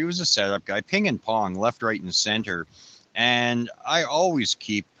closer, he was a setup guy, ping and pong, left, right, and center. And I always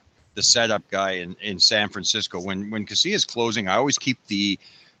keep the setup guy in San Francisco. When Casillas closing, I always keep the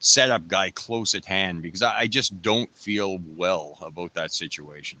setup guy close at hand because I just don't feel well about that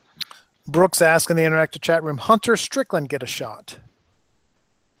situation. Brooks asked in the interactive chat room, Hunter Strickland get a shot?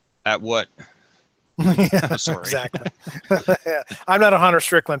 At what? Yeah, Sorry. exactly. Yeah. I'm not a Hunter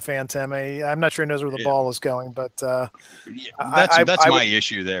Strickland fan, Tim. I'm not sure he knows where the ball is going, but That's my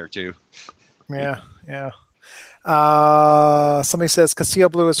issue there too. yeah. Somebody says Castillo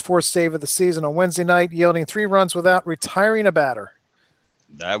blew his fourth save of the season on Wednesday night, yielding 3 runs without retiring a batter.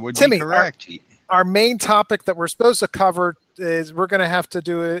 That would Timmy, be correct. Our main topic that we're supposed to cover is we're going to have to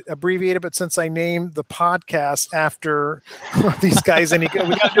do it abbreviated, but since I named the podcast after these guys, we got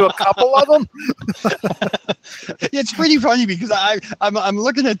to do a couple of them. It's pretty funny because I'm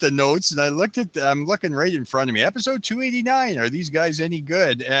looking at the notes and I'm looking right in front of me. Episode 289. Are these guys any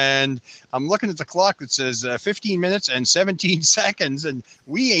good? And I'm looking at the clock that says 15 minutes and 17 seconds, and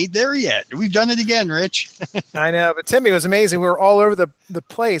we ain't there yet. We've done it again, Rich. I know, but Timmy, it was amazing. We were all over the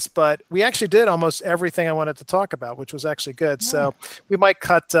place, but we actually did almost everything I wanted to talk about, which was actually good. So we might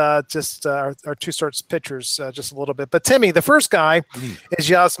cut just our two sorts pitchers just a little bit. But Timmy, the first guy is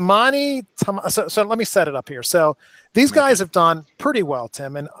Yasmani. So let me set it up here. So these guys have done pretty well,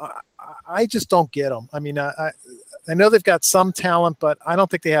 Tim, and I just don't get them. I mean, I know they've got some talent, but I don't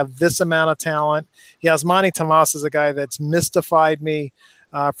think they have this amount of talent. Yasmani Tomas is a guy that's mystified me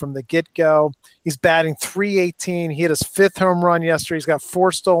from the get-go. He's batting .318. He hit his 5th home run yesterday. He's got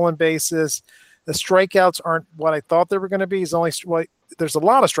 4 stolen bases. The strikeouts aren't what I thought they were going to be. There's a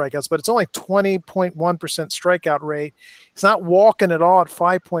lot of strikeouts, but it's only 20.1% strikeout rate. He's not walking at all at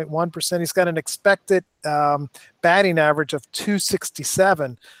 5.1%. He's got an expected batting average of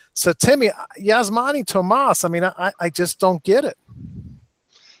 .267. So, Timmy, Yasmani Tomas, I mean, I just don't get it.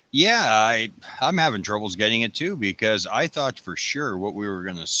 Yeah, I'm having troubles getting it too because I thought for sure what we were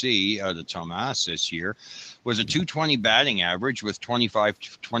going to see out of Tomas this year was a .220 batting average with 25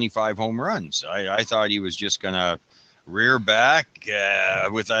 home runs. I thought he was just going to rear back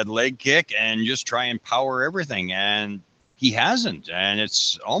with that leg kick and just try and power everything, and he hasn't, and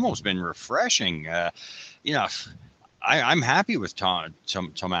it's almost been refreshing. I'm happy with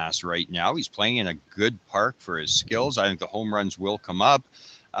Tomas right now. He's playing in a good park for his skills. I think the home runs will come up.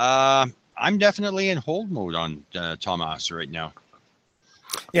 I'm definitely in hold mode on Tomas right now.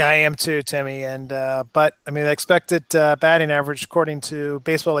 Yeah, I am too, Timmy. And but I mean, the expected batting average, according to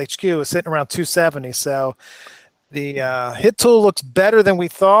Baseball HQ, is sitting around .270. So the hit tool looks better than we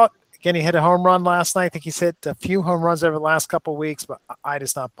thought. Again, he hit a home run last night. I think he's hit a few home runs over the last couple of weeks, but I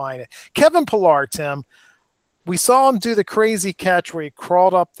just not buying it. Kevin Pillar, Tim. We saw him do the crazy catch where he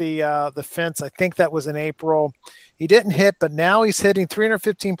crawled up the fence. I think that was in April. He didn't hit, but now he's hitting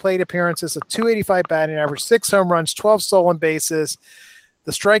 315 plate appearances, a .285 batting average, 6 home runs, 12 stolen bases.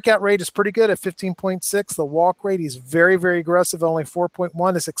 The strikeout rate is pretty good at 15.6. The walk rate, he's very, very aggressive, only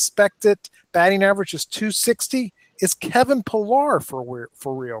 4.1. His expected batting average is .260. Is Kevin Pillar for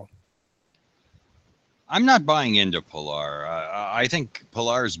real? I'm not buying into Pillar. I think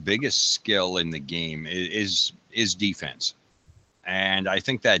Pillar's biggest skill in the game is defense. And I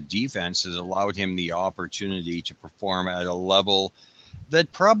think that defense has allowed him the opportunity to perform at a level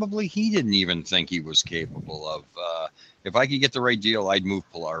that probably he didn't even think he was capable of. If I could get the right deal, I'd move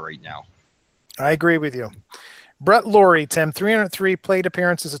Pillar right now. I agree with you. Brett Lawrie, Tim, 303 plate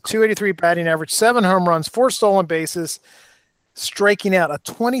appearances, a .283 batting average, 7 home runs, 4 stolen bases, striking out a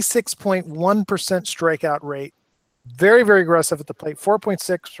 26.1% strikeout rate. Very, very aggressive at the plate,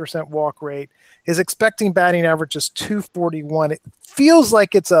 4.6% walk rate. His expecting batting average is .241. It feels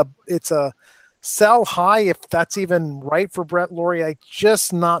like it's a sell high, if that's even right for Brett Lawrie. I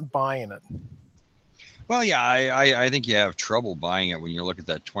just not buying it. Well, yeah, I think you have trouble buying it when you look at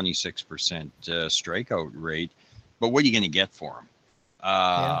that 26% strikeout rate. But what are you going to get for him?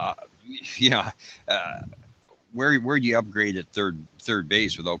 Where do you upgrade at third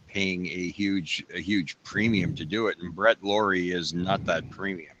base without paying a huge premium to do it? And Brett Lawrie is not that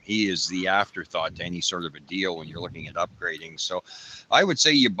premium. He is the afterthought to any sort of a deal when you're looking at upgrading. So I would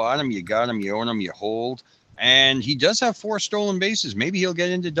say you bought him, you got him, you own him, you hold. And he does have 4 stolen bases. Maybe he'll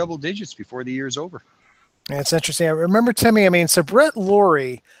get into double digits before the year's over. It's interesting. I remember, Timmy, so Brett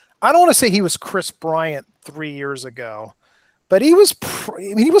Lawrie, I don't want to say he was Chris Bryant 3 years ago, but he was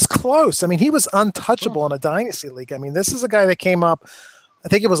close. I mean, he was untouchable in a dynasty league. I mean, this is a guy that came up I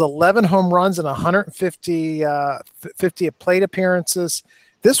think it was 11 home runs and 150 50 plate appearances.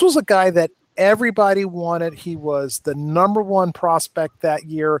 This was a guy that everybody wanted. He was the number one prospect that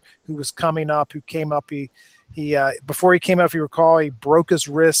year who was coming up, who came up. He before he came up, if you recall, he broke his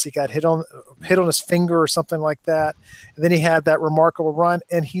wrist. He got hit on his finger or something like that. And then he had that remarkable run,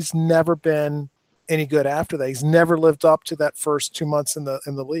 and he's never been any good after that. He's never lived up to that first 2 months in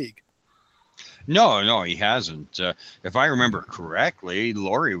the league. No, he hasn't. If I remember correctly,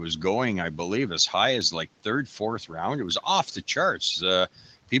 Laurie was going, I believe, as high as like third, fourth round. It was off the charts.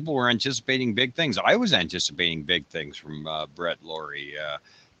 People were anticipating big things. I was anticipating big things from Brett Laurie,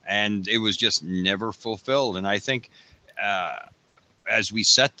 and it was just never fulfilled. And I think as we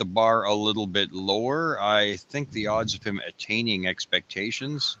set the bar a little bit lower, I think the odds of him attaining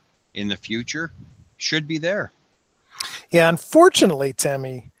expectations in the future should be there. Yeah, unfortunately,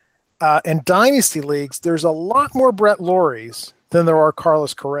 Timmy, in dynasty leagues, there's a lot more Brett Lauries than there are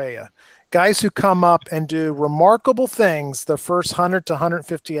Carlos Correa. Guys who come up and do remarkable things the first 100 to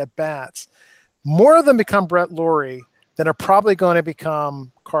 150 at bats. More of them become Brett Laurie than are probably going to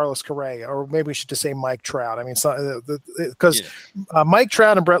become Carlos Correa, or maybe we should just say Mike Trout. I mean, because Mike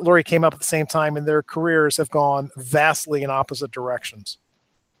Trout and Brett Laurie came up at the same time, and their careers have gone vastly in opposite directions.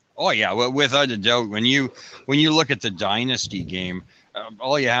 Oh yeah, well, without a doubt. When you look at the dynasty game,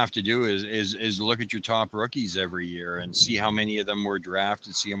 all you have to do is look at your top rookies every year and see how many of them were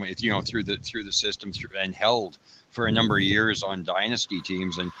drafted, see how many, through the system and held for a number of years on dynasty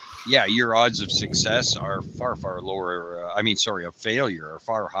teams. And yeah, your odds of success are far lower. Of failure are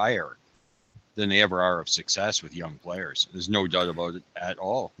far higher than they ever are of success with young players. There's no doubt about it at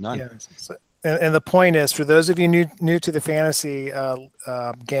all. None. Yeah. And the point is, for those of you new to the fantasy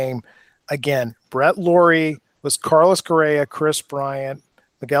game, again, Brett Laurie was Carlos Correa, Chris Bryant,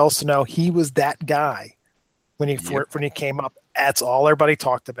 Miguel Sano. He was that guy when he came up. That's all everybody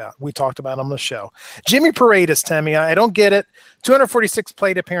talked about. We talked about him on the show. Jimmy Paredes, Timmy, I don't get it. 246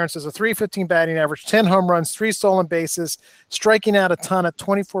 plate appearances, a 315 batting average, 10 home runs, 3 stolen bases, striking out a ton at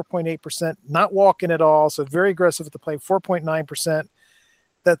 24.8%, not walking at all, so very aggressive at the plate, 4.9%.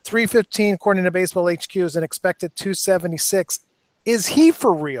 That 315, according to Baseball HQ, is an expected 276. Is he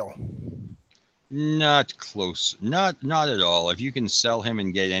for real? Not close. Not at all. If you can sell him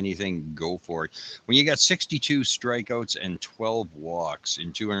and get anything, go for it. When you got 62 strikeouts and 12 walks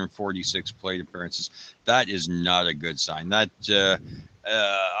in 246 plate appearances, that is not a good sign. That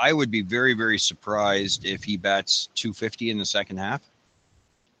I would be very, very surprised if he bats 250 in the second half.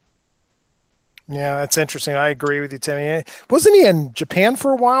 Yeah, that's interesting. I agree with you, Timmy. Wasn't he in Japan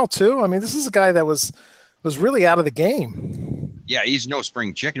for a while too? I mean, this is a guy that was really out of the game. Yeah, he's no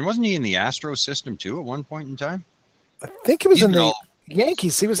spring chicken. Wasn't he in the Astros system too at one point in time? I think he was in the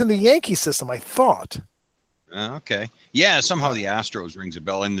Yankees. He was in the Yankee system, I thought. Okay. Yeah, somehow the Astros rings a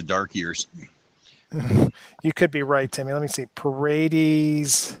bell in the dark years. You could be right, Timmy. Let me see.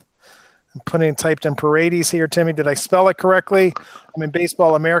 Paredes. I'm typed in Paredes here, Timmy. Did I spell it correctly? I'm in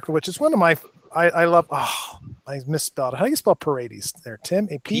Baseball America, which is one of my I love. Oh, I misspelled it. How do you spell Paredes there, Tim?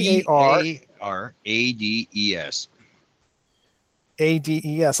 P-A-R-A-D-E-S.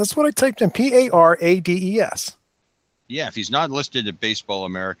 A-D-E-S. That's what I typed in. P-A-R-A-D-E-S. Yeah, if he's not listed at Baseball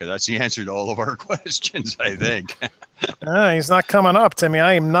America, that's the answer to all of our questions, I think. He's not coming up, Timmy.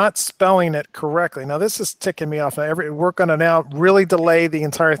 I am not spelling it correctly. Now, this is ticking me off. We're going to now really delay the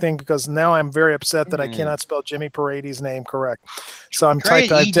entire thing because now I'm very upset that I cannot spell Jimmy Paredes' name correct. So I'm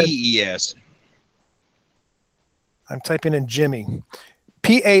typing E-D-E-S. I'm typing in Jimmy.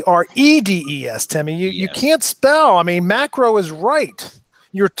 P-A-R-E-D-E-S, Timmy. You can't spell. I mean, macro is right.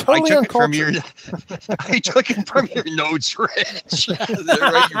 You're totally uncultured. I took it from your notes, Rich. They're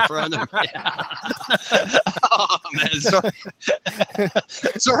right in front of me. Oh, man.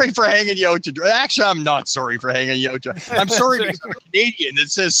 Sorry for hanging you out to dry. Actually, I'm not sorry for hanging you out to dry. I'm sorry because I'm a Canadian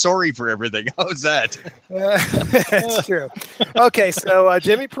that says sorry for everything. How's that? That's true. Okay, so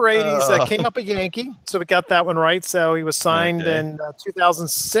Jimmy Paredes came up a Yankee, so we got that one right. So he was signed in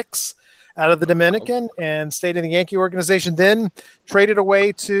 2006. Out of the Dominican and stayed in the Yankee organization, then traded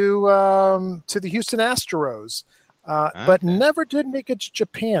away to the Houston Astros, but never did make it to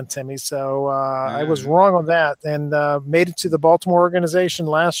Japan, Timmy. So I was wrong on that, and made it to the Baltimore organization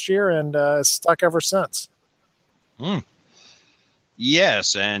last year and stuck ever since.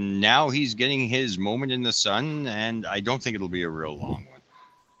 Yes, and now he's getting his moment in the sun, and I don't think it'll be a real long one.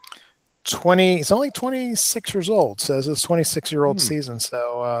 He's only 26 years old, says it's 26-year-old season.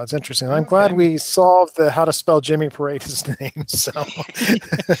 So it's interesting. I'm glad we solved the how to spell Jimmy Paredes' name. So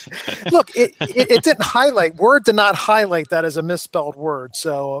look, it didn't highlight. Word did not highlight that as a misspelled word.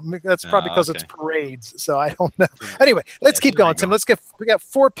 So that's probably because it's Parades. So I don't know. Anyway, let's keep going, Tim. We got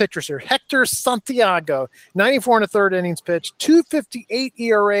 4 pitchers here. Hector Santiago, 94 and a third innings pitch, 2.58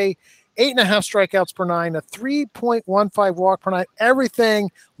 ERA, 8.5 strikeouts per 9, a 3.15 walk per 9. Everything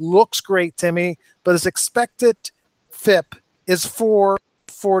looks great, Timmy, but his expected FIP is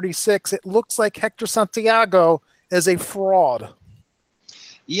 4.46. It looks like Hector Santiago is a fraud.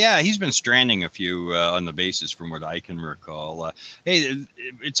 Yeah, he's been stranding a few on the bases from what I can recall. Hey,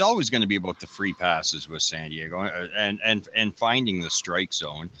 it's always going to be about the free passes with San Diego and finding the strike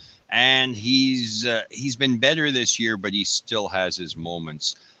zone. And he's been better this year, but he still has his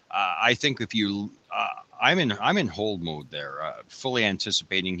moments. I think if you, I'm in hold mode there, fully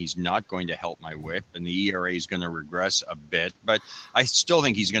anticipating he's not going to help my whip, and the ERA is going to regress a bit. But I still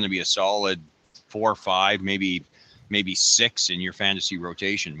think he's going to be a solid 4 or 5, maybe 6 in your fantasy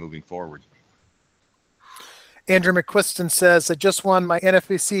rotation moving forward. Andrew McQuiston says, I just won my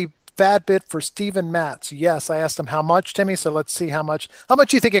NFBC bad bid for Steven Matz. Yes, I asked him how much, Timmy. So let's see how much do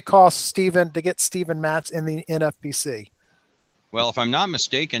you think it costs Steven to get Steven Matz in the NFBC? Well, if I'm not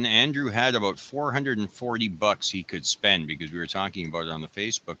mistaken, Andrew had about $440 he could spend because we were talking about it on the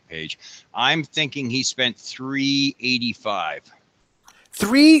Facebook page. I'm thinking he spent $385.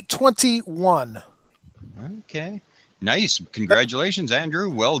 $321. Okay. Nice. Congratulations, Andrew.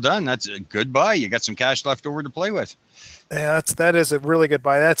 Well done. That's a good buy. You got some cash left over to play with. Yeah, that is a really good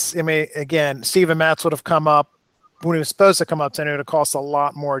buy. Again, Steven Matz would have come up when he was supposed to come up, and it would have cost a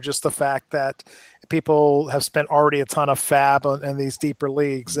lot more. Just the fact that people have spent already a ton of fab in these deeper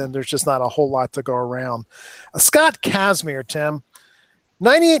leagues, and there's just not a whole lot to go around. Scott Kazmir, Tim,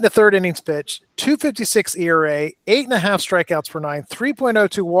 98 and a third innings pitch, 2.56 ERA, 8.5 strikeouts per 9,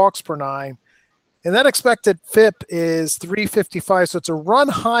 3.02 walks per 9, and that expected FIP is 3.55, so it's a run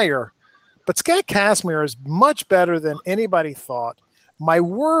higher. But Scott Kazmir is much better than anybody thought. My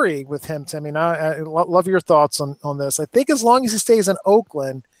worry with him, Timmy, and I love your thoughts on this. I think as long as he stays in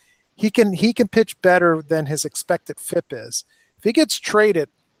Oakland, he can pitch better than his expected FIP is. If he gets traded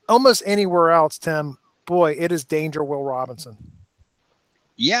almost anywhere else, Tim, boy, it is danger Will Robinson.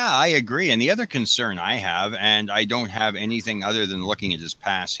 Yeah, I agree. And the other concern I have, and I don't have anything other than looking at his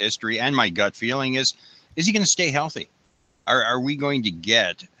past history and my gut feeling is he going to stay healthy? Are we going to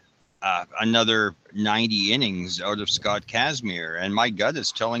get another 90 innings out of Scott Kazmir? And my gut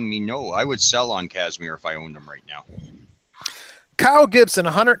is telling me no. I would sell on Kazmir if I owned him right now. Kyle Gibson,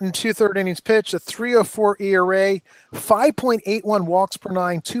 102 third innings pitch, a 3.04 ERA, 5.81 walks per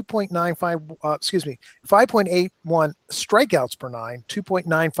 9, 5.81 strikeouts per 9,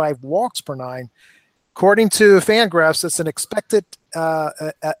 2.95 walks per 9. According to Fangraphs, it's an expected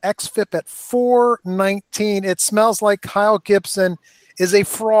xFIP at 4.19. It smells like Kyle Gibson is a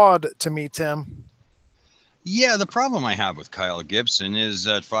fraud to me, Tim. Yeah, the problem I have with Kyle Gibson is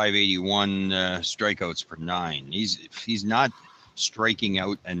that 581 strikeouts per 9. He's not striking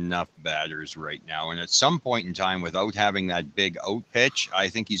out enough batters right now. And at some point in time, without having that big out pitch, I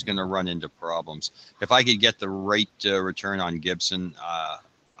think he's going to run into problems. If I could get the right return on Gibson,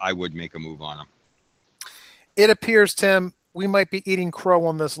 I would make a move on him. It appears, Tim, we might be eating crow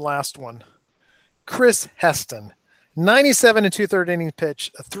on this last one. Chris Heston, 97 and 2/3 inning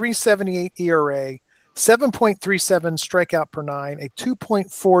pitch, a 3.78 ERA, 7.37 strikeout per 9, a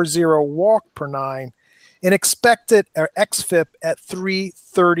 2.40 walk per 9, an expected xFIP at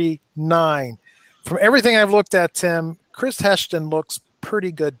 3.39. From everything I've looked at, Tim, Chris Heston looks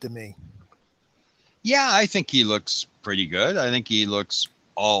pretty good to me. Yeah, I think he looks pretty good. I think he looks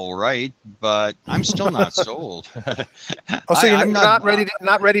all right, but I'm still not sold. So you're not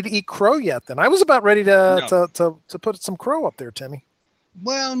ready to eat crow yet? Then I was about ready to put some crow up there, Timmy.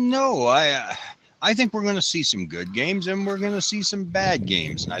 Well, no, I think we're going to see some good games and we're going to see some bad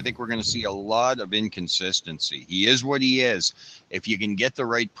games, and I think we're going to see a lot of inconsistency. He is what he is. If you can get the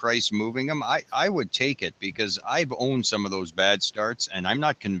right price moving him, I would take it because I've owned some of those bad starts, and I'm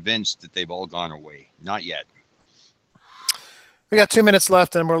not convinced that they've all gone away. Not yet. We got 2 minutes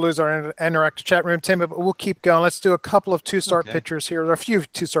left, and we'll lose our interactive chat room, Tim, but we'll keep going. Let's do a couple of two-start pitchers here. There are a few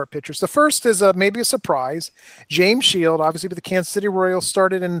two-start pitchers. The first is maybe a surprise. James Shield, obviously with the Kansas City Royals,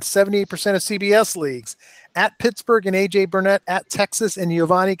 started in 78% of CBS leagues. At Pittsburgh and A.J. Burnett, at Texas and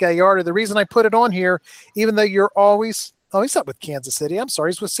Giovanni Gallardo. The reason I put it on here, even though you're always – he's not with Kansas City. I'm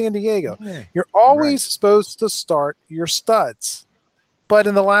sorry, he's with San Diego. You're always supposed to start your studs. But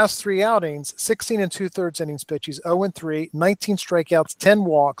in the last 3 outings, 16 and 2/3 innings pitch, he's 0-3, 19 strikeouts, 10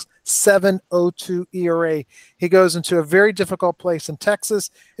 walks, 7.02 ERA. He goes into a very difficult place in Texas,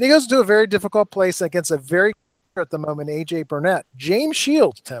 and he goes into a very difficult place against a very at the moment AJ Burnett. James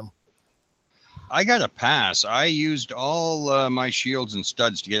Shields, Tim. I got a pass. I used all my shields and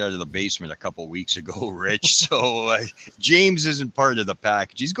studs to get out of the basement a couple weeks ago, Rich. So James isn't part of the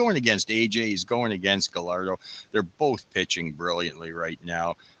package. He's going against AJ. He's going against Gallardo. They're both pitching brilliantly right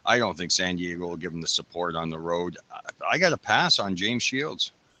now. I don't think San Diego will give him the support on the road. I got a pass on James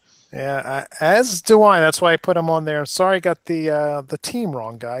Shields. Yeah, as do I. That's why I put him on there. Sorry, I got the team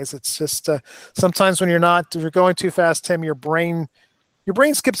wrong, guys. It's just sometimes when you're going too fast, Tim, your brain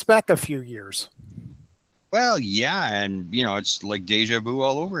skips back a few years. Well, yeah, and it's like deja vu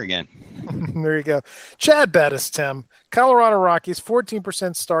all over again. There you go. Chad Bettis, Tim. Colorado Rockies,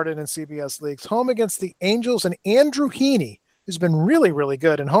 14% started in CBS leagues. Home against the Angels and Andrew Heaney, who's been really, really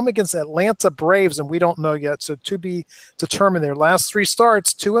good, and home against Atlanta Braves, and we don't know yet, so to be determined. Their last 3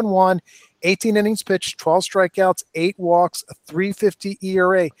 starts, 2-1, 18 innings pitched, 12 strikeouts, 8 walks, a 3.50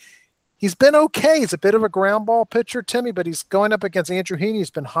 ERA. He's been okay. He's a bit of a ground ball pitcher, Timmy, but he's going up against Andrew Heaney.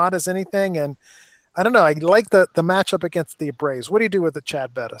 He's been hot as anything, and I don't know. I like the matchup against the Braves. What do you do with the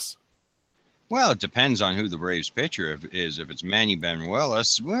Chad Bettis? Well, it depends on who the Braves pitcher is. If it's Manny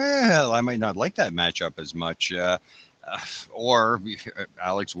Benuelos, well, I might not like that matchup as much. Or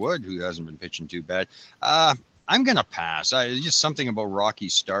Alex Wood, who hasn't been pitching too bad. I'm going to pass. Just something about Rocky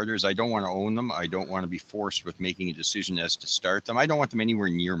starters. I don't want to own them. I don't want to be forced with making a decision as to start them. I don't want them anywhere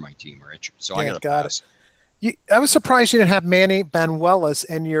near my team, Rich. So I got to pass. I was surprised you didn't have Manny Benuelos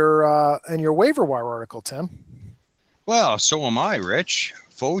in your waiver wire article, Tim. Well, so am I, Rich.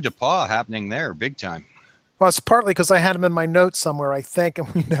 Faux de pas happening there, big time. Well, it's partly because I had him in my notes somewhere, I think,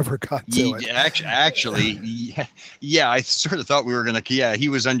 and we never got to it. Actually, yeah, I sort of thought we were going to. Yeah, he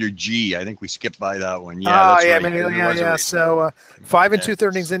was under G. I think we skipped by that one. Yeah, that's right. Yeah. So 5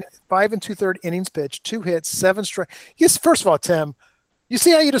 2/3 innings pitched, 2 hits, 7 strikes. Yes, first of all, Tim, you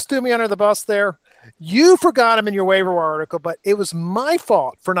see how you just threw me under the bus there? You forgot him in your waiver wire article, but it was my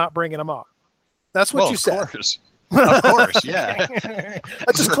fault for not bringing him up. That's what you said. Of course. Of course, yeah.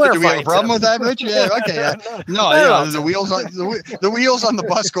 I just clarified. Do we have a problem with that, Rich? Yeah, okay. Yeah. No, the wheels on the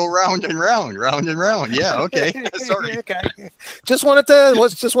bus go round and round, round and round. Yeah, okay. Sorry. Okay. Just wanted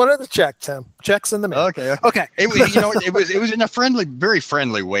to check, Tim. Checks in the mail. Okay. It was in a very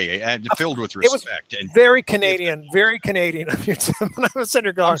friendly way, and filled with respect. And very Canadian of you, Tim. When I was sitting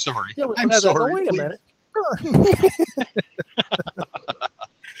there going, I'm sorry. I'm sorry. Wait a minute.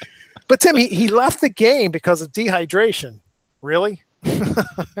 But Tim, he left the game because of dehydration. Really?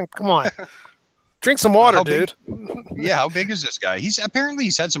 Come on. Drink some water, dude. Yeah, how big is this guy? He's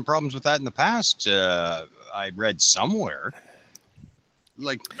had some problems with that in the past. I read somewhere.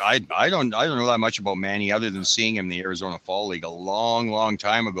 Like I don't know that much about Manny other than seeing him in the Arizona Fall League a long, long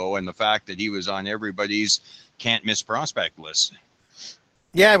time ago, and the fact that he was on everybody's can't miss prospect list.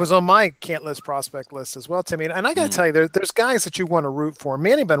 Yeah, it was on my can't list prospect list as well, Timmy. And I got to tell you, there's guys that you want to root for.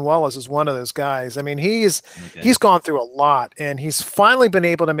 Manny Benuelos is one of those guys. I mean, he's gone through a lot, and he's finally been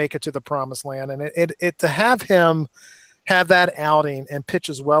able to make it to the promised land. And it to have him have that outing and pitch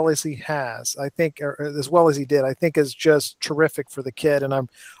as well as he has, I think, or as well as he did, I think is just terrific for the kid. And I'm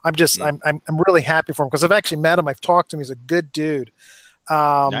really happy for him because I've actually met him. I've talked to him. He's a good dude.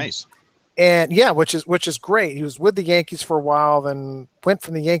 Nice. And yeah, which is great. He was with the Yankees for a while, then went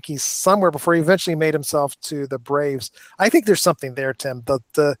from the Yankees somewhere before he eventually made himself to the Braves. I think there's something there, Tim.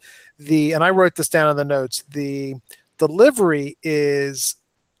 And I wrote this down in the notes. The delivery is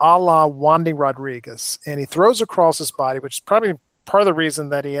a la Wandy Rodriguez, and he throws across his body, which is probably part of the reason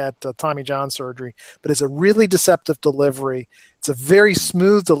that he had Tommy John surgery. But it's a really deceptive delivery. It's a very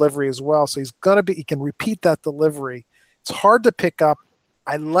smooth delivery as well. So he can repeat that delivery. It's hard to pick up.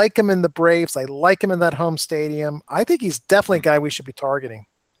 I like him in the Braves. I like him in that home stadium. I think he's definitely a guy we should be targeting.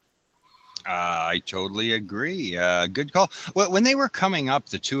 I totally agree. Good call. Well, when they were coming up,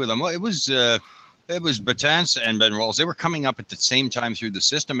 the two of them, it was Betances and Benuelos. They were coming up at the same time through the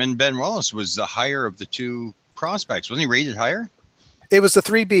system, and Benuelos was the higher of the two prospects. Wasn't he rated higher? It was the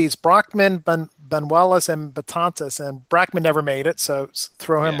 3 Bs, Brockman, Benuelos, and Betances, and Brockman never made it, so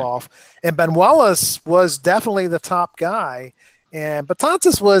throw him off. And Benuelos was definitely the top guy. And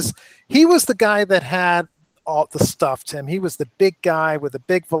Betances was the guy that had all the stuff, Tim. He was the big guy with a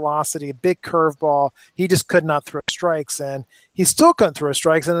big velocity, a big curveball. He just could not throw strikes, and he still couldn't throw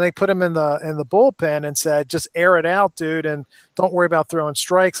strikes. And then they put him in the bullpen and said, just air it out, dude, and don't worry about throwing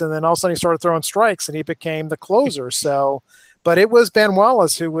strikes. And then all of a sudden he started throwing strikes, and he became the closer. So, but it was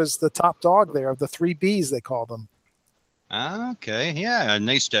Benuelos who was the top dog there of the 3 Bs, they called him. Okay, yeah,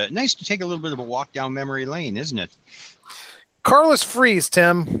 nice to take a little bit of a walk down memory lane, isn't it? Carlos Frias.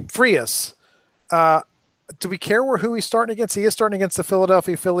 Do we care who he's starting against? He is starting against the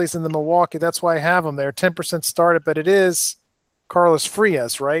Philadelphia Phillies and the Milwaukee. That's why I have him there. 10% started, but it is Carlos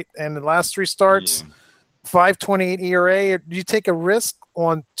Frias, right? And the last 3 starts, 5.28 ERA. Do you take a risk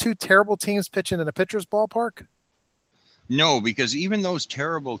on 2 terrible teams pitching in a pitcher's ballpark? No, because even those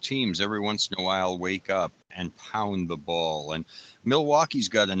terrible teams every once in a while wake up and pound the ball. And Milwaukee's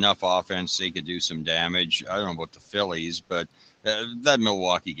got enough offense they could do some damage. I don't know about the Phillies, but that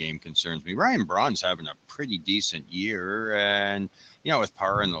Milwaukee game concerns me. Ryan Braun's having a pretty decent year, and with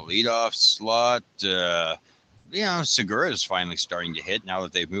power in the leadoff slot, Segura is finally starting to hit now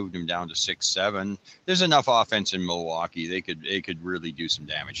that they've moved him down to 6-7. There's enough offense in Milwaukee; they could really do some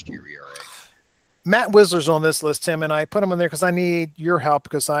damage to your ERA. Matt Wisler's on this list, Tim, and I put him on there because I need your help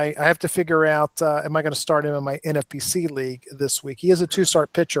because I have to figure out, am I going to start him in my NFBC league this week? He is a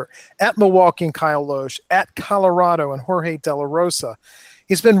 2-start pitcher at Milwaukee and Kyle Loesch, at Colorado and Jorge De La Rosa.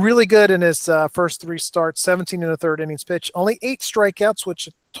 He's been really good in his first 3 starts, 17 and a third innings pitch, only 8 strikeouts, which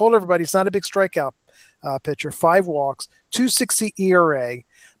I told everybody he's not a big strikeout pitcher, 5 walks, 2.60 ERA.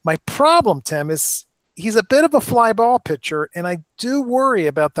 My problem, Tim, is he's a bit of a fly ball pitcher, and I do worry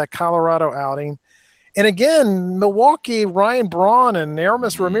about that Colorado outing. And again, Milwaukee, Ryan Braun and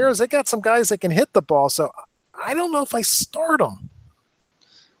Aramis Ramirez, they got some guys that can hit the ball. So I don't know if I start them.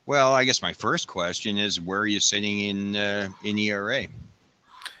 Well, I guess my first question is, where are you sitting in ERA?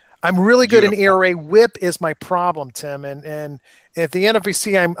 I'm really good in ERA. WHIP is my problem, Tim. And at the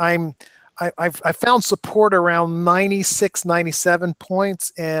NFBC, I found support around 96, 97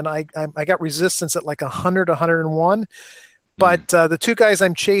 points, and I got resistance at like 100, 101. But the 2 guys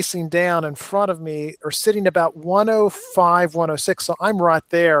I'm chasing down in front of me are sitting about 105, 106. So I'm right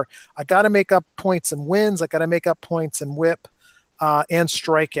there. I got to make up points and wins. I got to make up points and WHIP and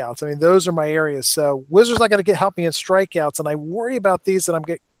strikeouts. I mean, those are my areas. So Wizards not going to help me in strikeouts, and I worry about these that I'm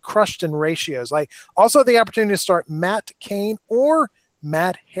getting crushed in ratios. I also have the opportunity to start Matt Cain or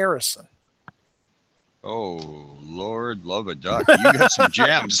Matt Harrison. Oh, Lord, love a duck. You got some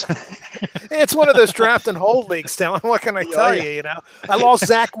gems. It's one of those draft and hold leagues, Tim. What can I tell you? I lost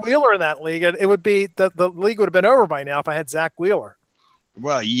Zach Wheeler in that league. It would be the league would have been over by now if I had Zach Wheeler.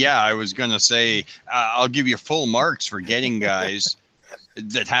 Well, yeah, I was going to say, I'll give you full marks for getting guys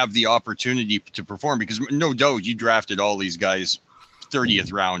that have the opportunity to perform, because no doubt you drafted all these guys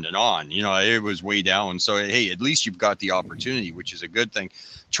 30th round and on. It was way down. So, hey, at least you've got the opportunity, which is a good thing.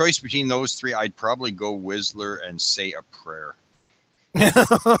 Choice between those 3, I'd probably go Wisler and say a prayer.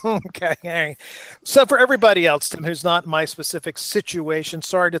 Okay. So for everybody else, Tim, who's not in my specific situation,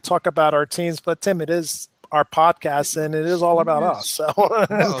 sorry to talk about our teams, but Tim, it is our podcast and it is all about us. So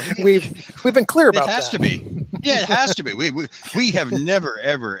we've been clear about that. It has to be. Yeah, it has to be. We have never,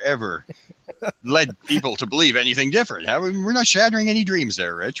 ever led people to believe anything different. We're not shattering any dreams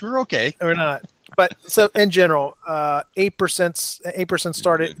there, Rich. We're okay. We're not. But so in general, 8%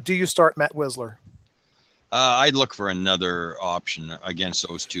 started. Do you start Matt Wisler? I'd look for another option against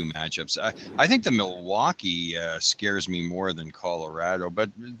those 2 matchups. I think the Milwaukee scares me more than Colorado, but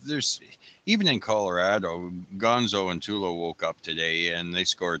even in Colorado, Gonzo and Tulo woke up today and they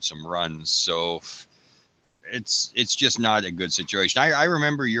scored some runs. So it's just not a good situation. I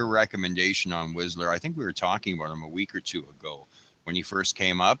remember your recommendation on Wisler. I think we were talking about him a week or 2 ago when he first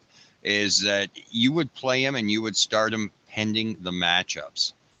came up, is that you would play him and you would start him pending the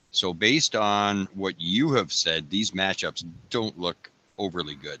matchups. So based on what you have said, these matchups don't look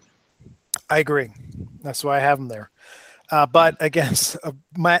overly good. I agree. That's why I have him there. But against a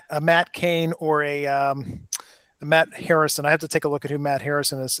Matt Cain or a Matt Harrison, I have to take a look at who Matt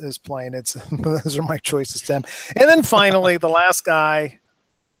Harrison is playing. Those are my choices, Tim. And then finally, the last guy,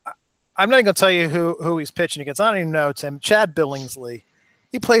 I'm not going to tell you who he's pitching against. I don't even know, Tim. Chad Billingsley.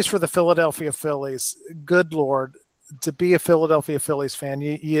 He plays for the Philadelphia Phillies. Good Lord. To be a Philadelphia Phillies fan,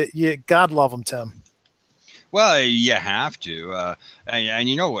 you God love him, Tim. Well, you have to, and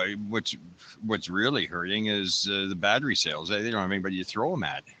you know what's really hurting is the battery sales. They don't have anybody to throw them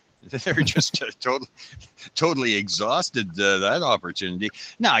at. They're just totally exhausted that opportunity.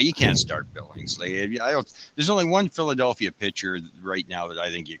 No, you can't start Billingsley. There's only one Philadelphia pitcher right now that I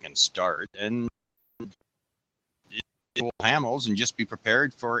think you can start, and Hamels, and just be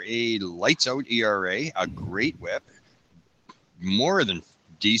prepared for a lights out ERA, a great WHIP, more than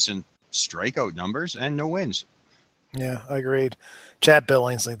decent strikeout numbers, and no wins. Yeah, agreed. Chad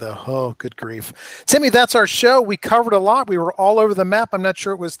Billingsley, though. Oh, good grief. Timmy, that's our show. We covered a lot. We were all over the map. I'm not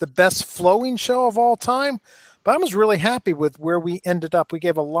sure it was the best flowing show of all time, But I was really happy with where we ended up. We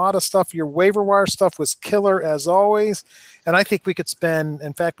gave a lot of stuff. Your waiver wire stuff was killer as always. And I think we could spend,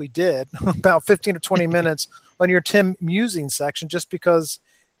 in fact, we did, about 15 or 20 minutes on your Tim musing section just because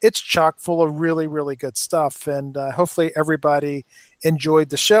it's chock full of really, really good stuff. And hopefully everybody enjoyed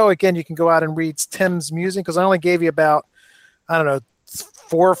the show. Again, you can go out and read Tim's musing because I only gave you about, I don't know,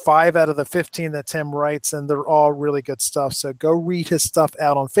 4 or 5 out of the 15 that Tim writes, and they're all really good stuff. So go read his stuff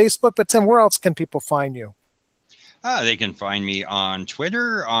out on Facebook. But Tim, where else can people find you? They can find me on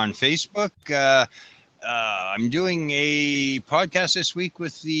Twitter, on Facebook. I'm doing a podcast this week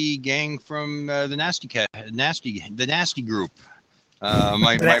with the gang from the Nasty Group.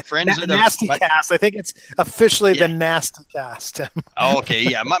 My friends at Nasty Cast. I think it's officially the Nasty Cast. Oh, okay,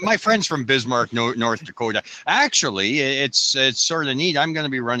 yeah. My friends from Bismarck, North Dakota. Actually, it's sort of neat. I'm going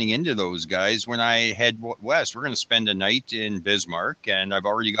to be running into those guys when I head west. We're going to spend a night in Bismarck, and I've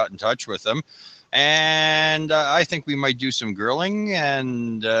already got in touch with them. And I think we might do some grilling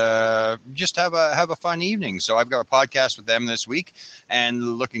and just have a fun evening. So I've got a podcast with them this week,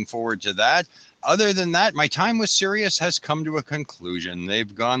 and looking forward to that. Other than that, my time with Sirius has come to a conclusion.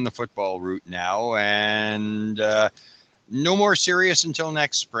 They've gone the football route now, and no more Sirius until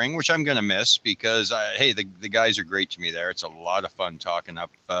next spring, which I'm going to miss because, hey, the guys are great to me there. It's a lot of fun talking up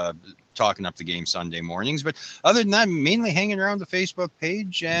the game Sunday mornings. But other than that, mainly hanging around the Facebook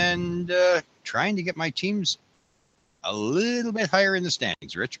page and trying to get my teams a little bit higher in the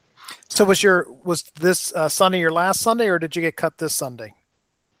standings, Rich. So was this Sunday your last Sunday, or did you get cut this Sunday?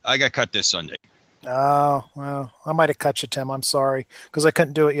 I got cut this Sunday. Oh, well, I might have cut you, Tim. I'm sorry, because I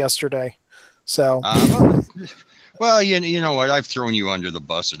couldn't do it yesterday. So. Well, you know what? I've thrown you under the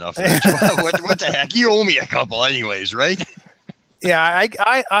bus enough. What the heck? You owe me a couple anyways, right? Yeah,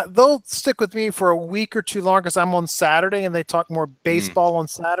 I they'll stick with me for a week or two longer because I'm on Saturday and they talk more baseball on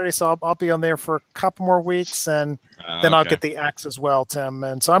Saturday. So I'll be on there for a couple more weeks and then I'll get the axe as well, Tim.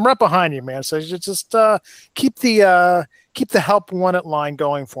 And so I'm right behind you, man. So you just keep the help wanted line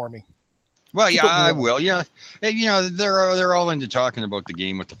going for me. Well, yeah, I will. Yeah, you know, they're all into talking about the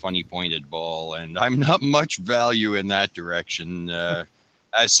game with the funny pointed ball, and I'm not much value in that direction,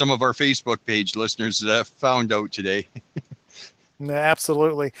 as some of our Facebook page listeners found out today.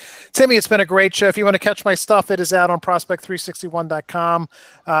 Absolutely. Timmy, it's been a great show. If you want to catch my stuff, it is out on prospect361.com.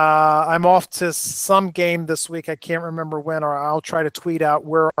 I'm off to some game this week. I can't remember when, or I'll try to tweet out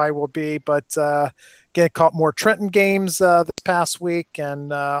where I will be, but caught more Trenton games this past week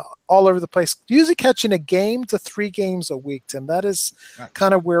and all over the place. Usually catching a game to 3 games a week, Tim. That is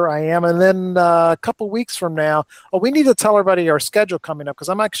kind of where I am. And then a couple weeks from now, we need to tell everybody our schedule coming up because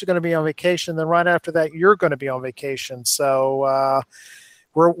I'm actually going to be on vacation. Then right after that, you're going to be on vacation. So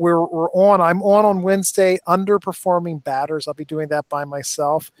we're on. I'm on Wednesday, underperforming batters. I'll be doing that by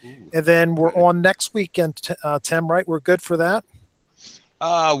myself. Ooh. And then we're on next weekend, Tim, right? We're good for that?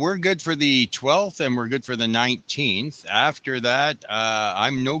 We're good for the 12th and we're good for the 19th. After that,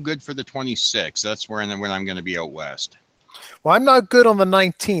 I'm no good for the 26th. That's when I'm going to be out west. Well, I'm not good on the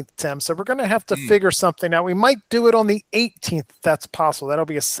 19th, Tim, so we're going to have to figure something out. We might do it on the 18th if that's possible. That'll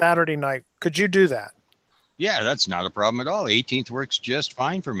be a Saturday night. Could you do that? Yeah, that's not a problem at all. 18th works just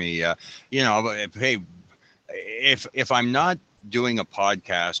fine for me. You know, hey, if I'm not doing a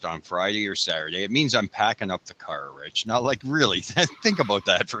podcast on Friday or Saturday, it means I'm packing up the car, Rich. Now, like, really, think about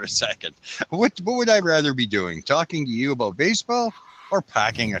that for a second. What would I rather be doing? Talking to you about baseball or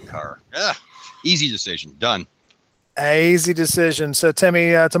packing a car? Easy decision. Done. Easy decision. So,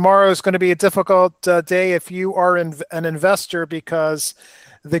 Timmy, tomorrow is going to be a difficult day if you are an investor because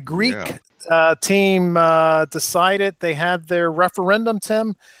the Greek team decided they had their referendum,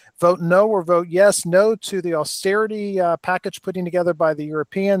 Tim. Vote no or vote yes, no to the austerity package putting together by the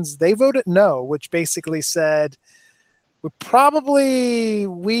Europeans. They voted no, which basically said, we're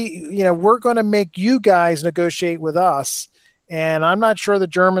going to make you guys negotiate with us. And I'm not sure the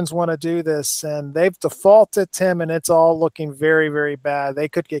Germans want to do this. And they've defaulted, Tim, and it's all looking very, very bad. They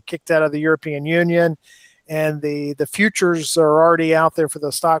could get kicked out of the European Union. And the futures are already out there for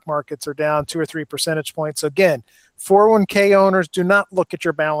the stock markets are down 2 or 3 percentage points. So again, 401k owners, do not look at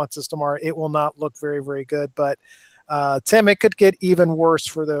your balances tomorrow. It will not look very, very good. But Tim, it could get even worse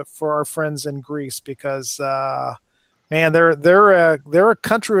for our friends in Greece because man, they're a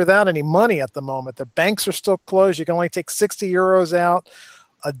country without any money at the moment. The banks are still closed. You can only take 60 euros out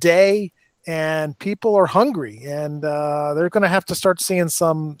a day. And people are hungry, and they're going to have to start seeing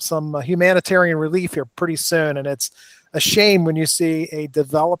some humanitarian relief here pretty soon. And it's a shame when you see a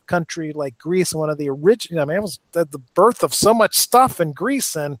developed country like Greece, one of the original. I mean, it was the birth of so much stuff in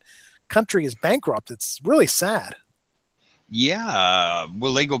Greece, and country is bankrupt. It's really sad. Yeah.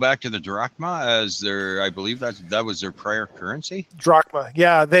 Will they go back to the drachma as their? I believe that was their prior currency. Drachma.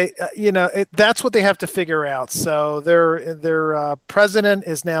 Yeah, they. That's what they have to figure out. So their president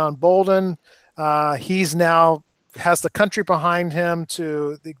is now emboldened. He's now has the country behind him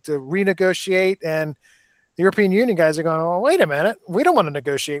to renegotiate, and the European Union guys are going, oh, wait a minute, we don't want to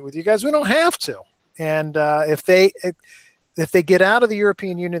negotiate with you guys. We don't have to. And if they get out of the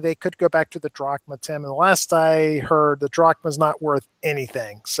European Union, they could go back to the drachma, Tim. And the last I heard, the drachma is not worth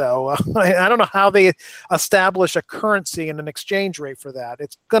anything. So I don't know how they establish a currency and an exchange rate for that.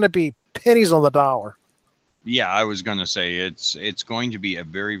 It's going to be pennies on the dollar. Yeah, I was going to say it's going to be a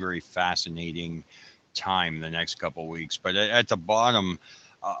very, very fascinating time the next couple of weeks. But at the bottom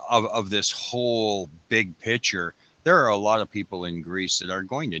of this whole big picture, there are a lot of people in Greece that are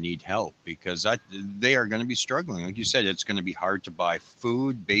going to need help because they are going to be struggling. Like you said, it's going to be hard to buy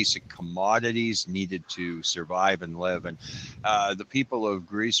food, basic commodities needed to survive and live. And the people of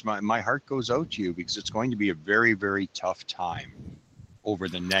Greece, my heart goes out to you because it's going to be a very, very tough time over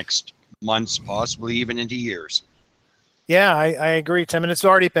the next months, possibly even into years. Yeah, I agree, Tim, and it's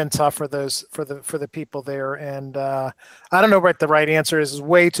already been tough for the people there. And I don't know what the right answer is. It's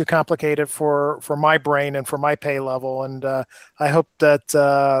way too complicated for my brain and for my pay level. And I hope that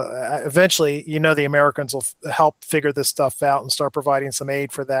eventually, the Americans will help figure this stuff out and start providing some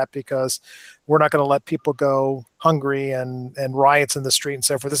aid for that, because we're not going to let people go hungry and riots in the street and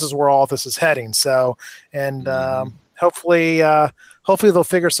so forth. This is where all this is heading. So, and hopefully they'll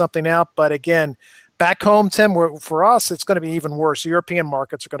figure something out. But again, back home, Tim, for us, it's going to be even worse. European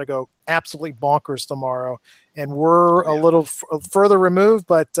markets are going to go absolutely bonkers tomorrow, and we're a little further removed,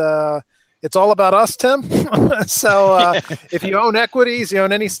 but it's all about us, Tim. So if you own equities, you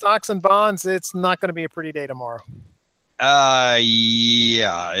own any stocks and bonds, it's not going to be a pretty day tomorrow.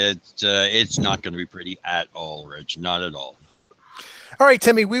 Yeah, it's not going to be pretty at all, Rich. Not at all. All right,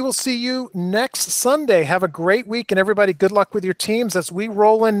 Timmy, we will see you next Sunday. Have a great week, and everybody, good luck with your teams as we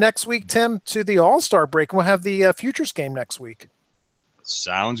roll in next week, Tim, to the All-Star break. We'll have the Futures game next week.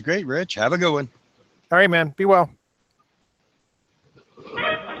 Sounds great, Rich. Have a good one. All right, man. Be well.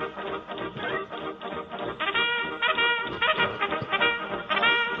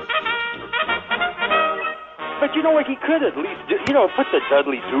 But he could at least, put the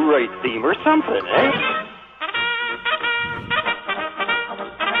Dudley Do Right theme or something, eh?